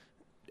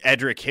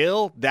Edric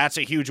Hill, that's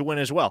a huge win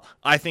as well.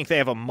 I think they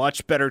have a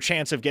much better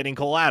chance of getting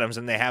Cole Adams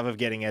than they have of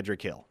getting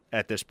Edric Hill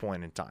at this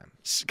point in time.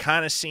 It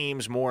kind of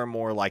seems more and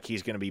more like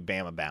he's going to be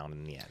Bama bound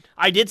in the end.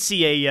 I did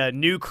see a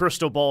new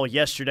crystal ball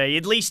yesterday,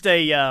 at least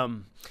a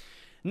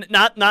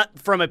not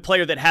from a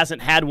player that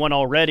hasn't had one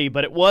already,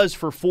 but it was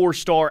for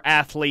four-star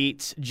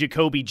athlete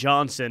Jacoby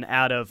Johnson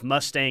out of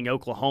Mustang,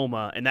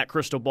 Oklahoma, and that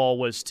crystal ball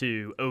was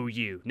to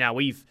OU. Now,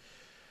 we've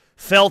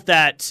felt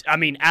that,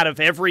 out of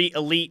every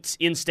elite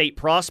in-state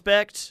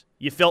prospect,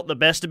 you felt the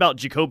best about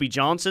Jacoby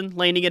Johnson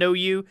landing at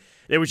OU.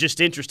 It was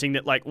just interesting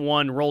that,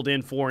 one rolled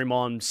in for him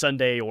on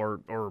Sunday or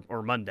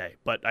Monday.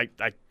 But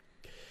I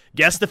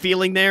guess the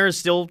feeling there is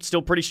still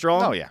pretty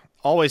strong. Oh, yeah.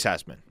 Always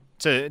has been.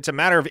 It's a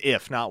matter of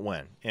if, not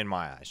when, in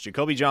my eyes.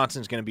 Jacoby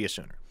Johnson's going to be a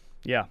Sooner.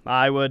 Yeah,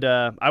 I would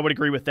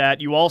agree with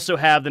that. You also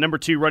have the number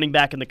 2 running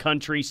back in the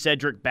country,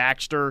 Cedric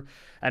Baxter,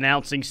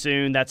 announcing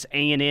soon. That's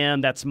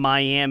A&M, that's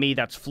Miami,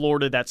 that's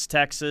Florida, that's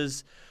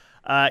Texas.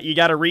 You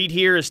got to read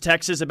here, is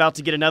Texas about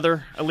to get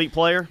another elite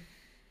player?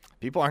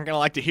 People aren't going to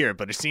like to hear it,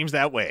 but it seems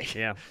that way.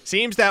 Yeah.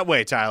 Seems that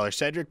way, Tyler.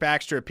 Cedric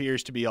Baxter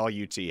appears to be all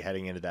UT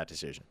heading into that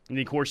decision. And,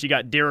 of course, you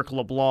got Derek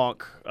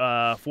LeBlanc,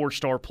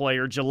 4-star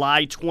player,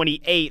 July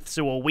 28th,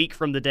 so a week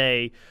from the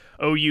day,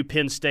 OU,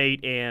 Penn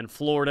State, and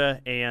Florida.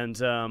 And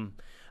a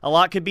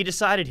lot could be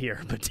decided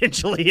here,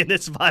 potentially, in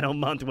this final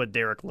month with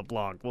Derek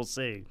LeBlanc. We'll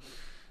see.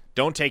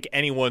 Don't take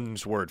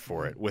anyone's word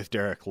for it with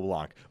Derek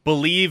LeBlanc.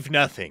 Believe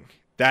nothing.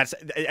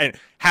 And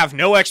have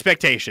no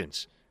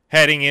expectations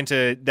heading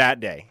into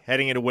that day,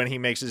 heading into when he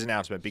makes his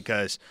announcement,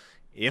 because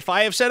if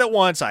I have said it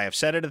once, I have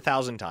said it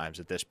 1,000 times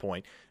at this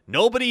point.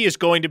 Nobody is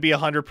going to be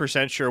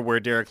 100% sure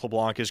where Derek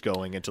LeBlanc is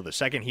going until the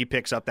second he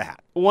picks up the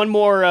hat. One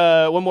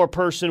more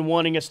person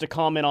wanting us to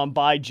comment on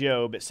By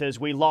Job. It says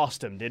we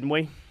lost him, didn't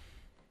we?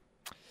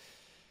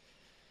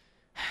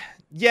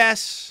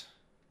 Yes.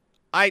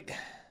 I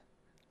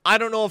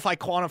don't know if I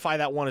quantify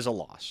that one as a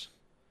loss.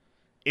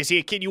 Is he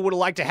a kid you would have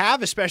liked to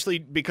have, especially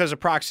because of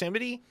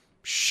proximity?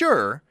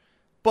 Sure.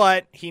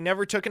 But he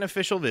never took an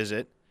official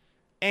visit,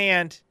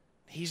 and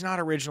he's not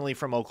originally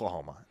from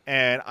Oklahoma.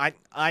 And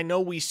I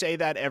know we say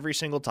that every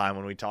single time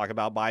when we talk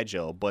about By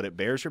Joe, but it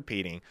bears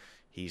repeating.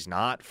 He's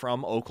not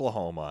from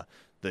Oklahoma.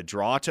 The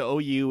draw to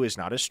OU is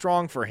not as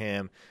strong for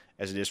him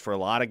as it is for a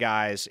lot of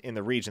guys in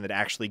the region that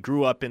actually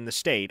grew up in the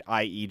state,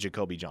 i.e.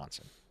 Jacoby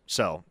Johnson.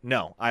 So,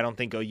 no, I don't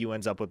think OU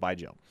ends up with By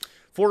Joe.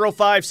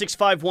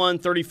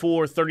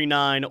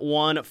 405-651-3439.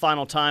 One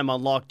final time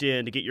on Locked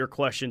In to get your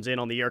questions in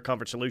on the Air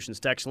Comfort Solutions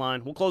text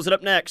line. We'll close it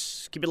up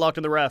next. Keep it locked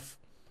in the Ref.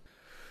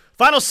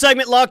 Final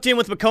segment, Locked In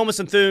with McComas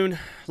and Thune.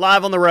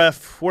 Live on the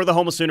Ref. We're the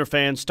home of Sooner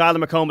fans. Tyler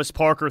McComas,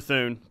 Parker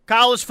Thune.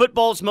 College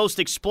football's most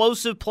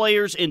explosive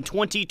players in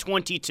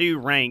 2022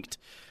 ranked.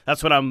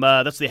 That's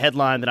the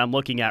headline that I'm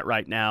looking at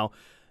right now.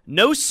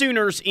 No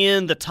Sooners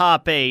in the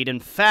top 8. In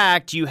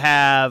fact, you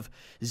have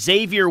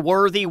Xavier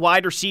Worthy,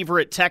 wide receiver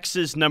at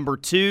Texas, number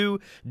 2.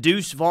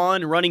 Deuce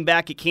Vaughn, running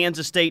back at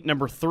Kansas State,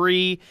 number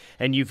 3.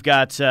 And you've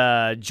got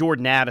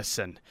Jordan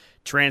Addison,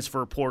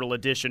 transfer portal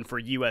addition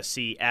for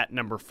USC at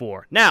number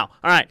 4. Now,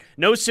 all right,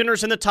 no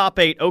Sooners in the top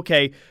 8.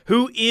 Okay,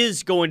 who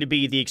is going to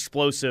be the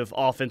explosive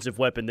offensive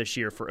weapon this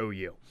year for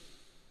OU?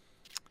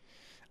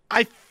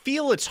 I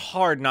feel it's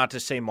hard not to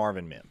say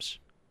Marvin Mims.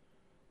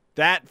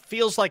 That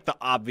feels like the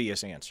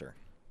obvious answer.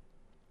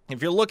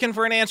 If you're looking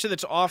for an answer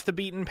that's off the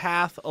beaten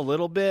path a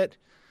little bit,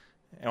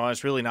 well,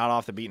 it's really not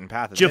off the beaten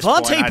path at this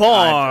point. Javonte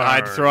Barnes.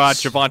 I'd throw out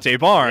Javonte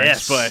Barnes,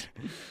 yes. But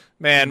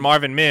man,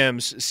 Marvin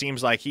Mims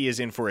seems like he is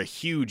in for a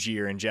huge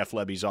year in Jeff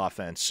Lebby's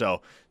offense.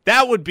 So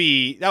that would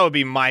be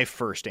my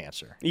first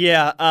answer.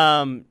 Yeah,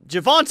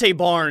 Javonte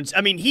Barnes,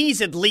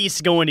 he's at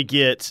least going to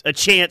get a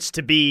chance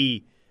to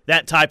be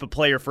that type of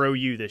player for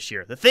OU this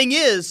year. The thing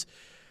is,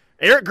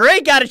 Eric Gray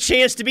got a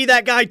chance to be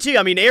that guy too.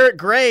 Eric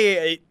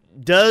Gray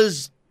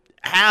does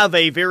have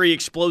a very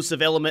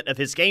explosive element of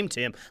his game to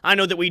him. I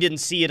know that we didn't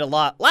see it a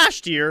lot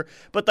last year,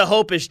 but the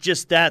hope is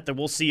just that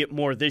we'll see it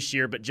more this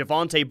year. But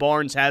Javonte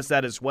Barnes has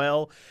that as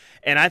well.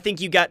 And I think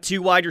you got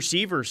 2 wide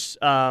receivers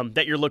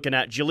that you're looking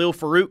at. Jalil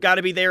Farouk got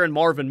to be there and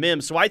Marvin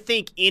Mims. So I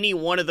think any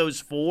one of those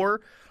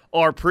 4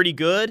 are pretty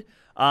good.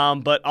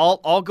 But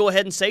I'll go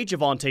ahead and say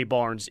Javonte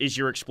Barnes is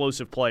your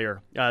explosive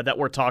player that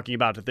we're talking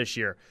about this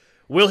year.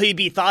 Will he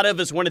be thought of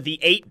as one of the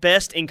 8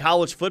 best in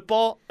college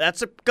football?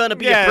 That's going to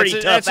be a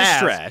pretty tough ask.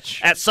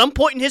 Stretch. At some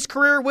point in his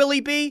career, will he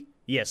be?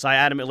 Yes, I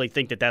adamantly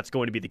think that that's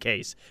going to be the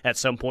case at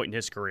some point in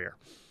his career.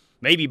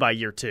 Maybe by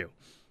year 2.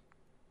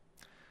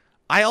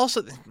 I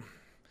also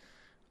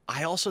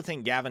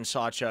think Gavin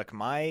Sawchuk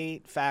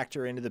might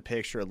factor into the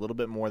picture a little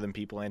bit more than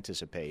people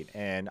anticipate.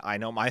 And I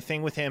know my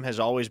thing with him has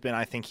always been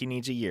I think he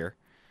needs a year.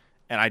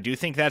 And I do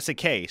think that's the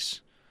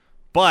case.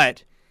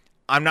 But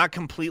I'm not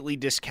completely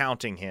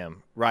discounting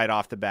him right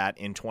off the bat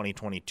in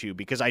 2022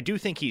 because I do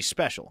think he's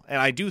special. And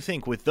I do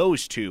think with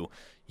those 2,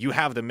 you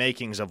have the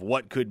makings of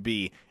what could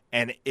be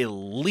an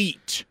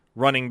elite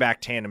running back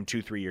tandem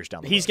 2-3 years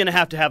down the road. He's going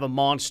to have a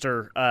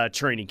monster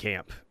training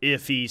camp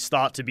if he's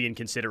thought to be in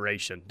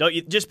consideration.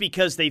 Just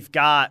because they've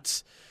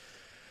got –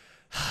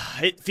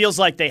 it feels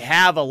like they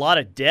have a lot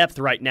of depth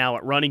right now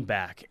at running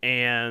back.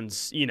 And,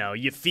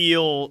 you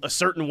feel a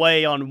certain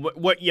way on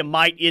what you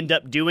might end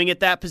up doing at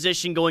that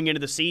position going into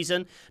the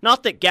season.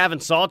 Not that Gavin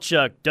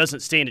Sawchuk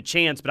doesn't stand a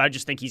chance, but I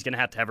just think he's going to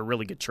have a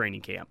really good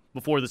training camp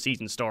before the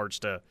season starts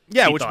to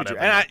which would be true.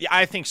 And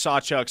I think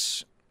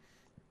Sawchuk's –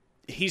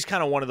 he's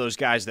kind of one of those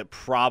guys that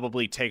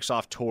probably takes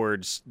off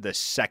towards the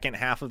second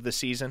half of the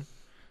season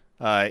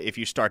if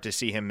you start to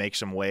see him make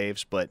some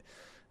waves. But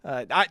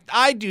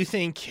I do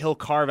think he'll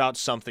carve out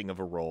something of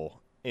a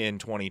role in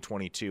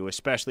 2022,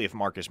 especially if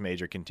Marcus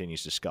Major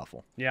continues to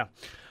scuffle. Yeah.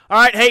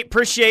 All right, hey,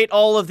 appreciate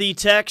all of the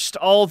text,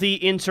 all the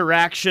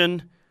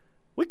interaction.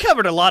 We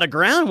covered a lot of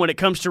ground when it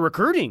comes to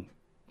recruiting.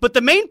 But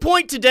the main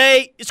point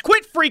today is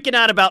quit freaking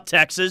out about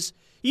Texas.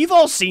 You've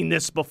all seen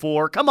this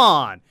before. Come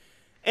on.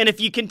 And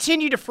if you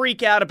continue to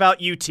freak out about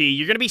UT,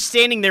 you're going to be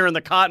standing there in the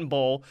Cotton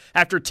Bowl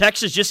after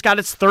Texas just got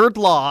its 3rd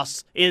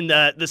loss in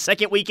the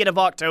second weekend of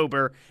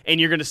October, and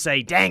you're going to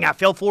say, dang, I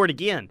fell for it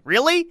again.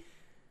 Really?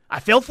 I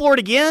fell for it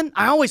again?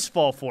 I always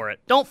fall for it.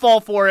 Don't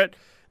fall for it.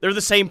 They're the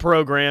same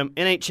program.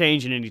 It ain't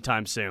changing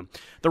anytime soon.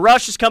 The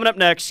Rush is coming up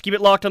next. Keep it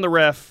locked on the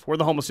Ref. We're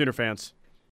the home of Sooner fans.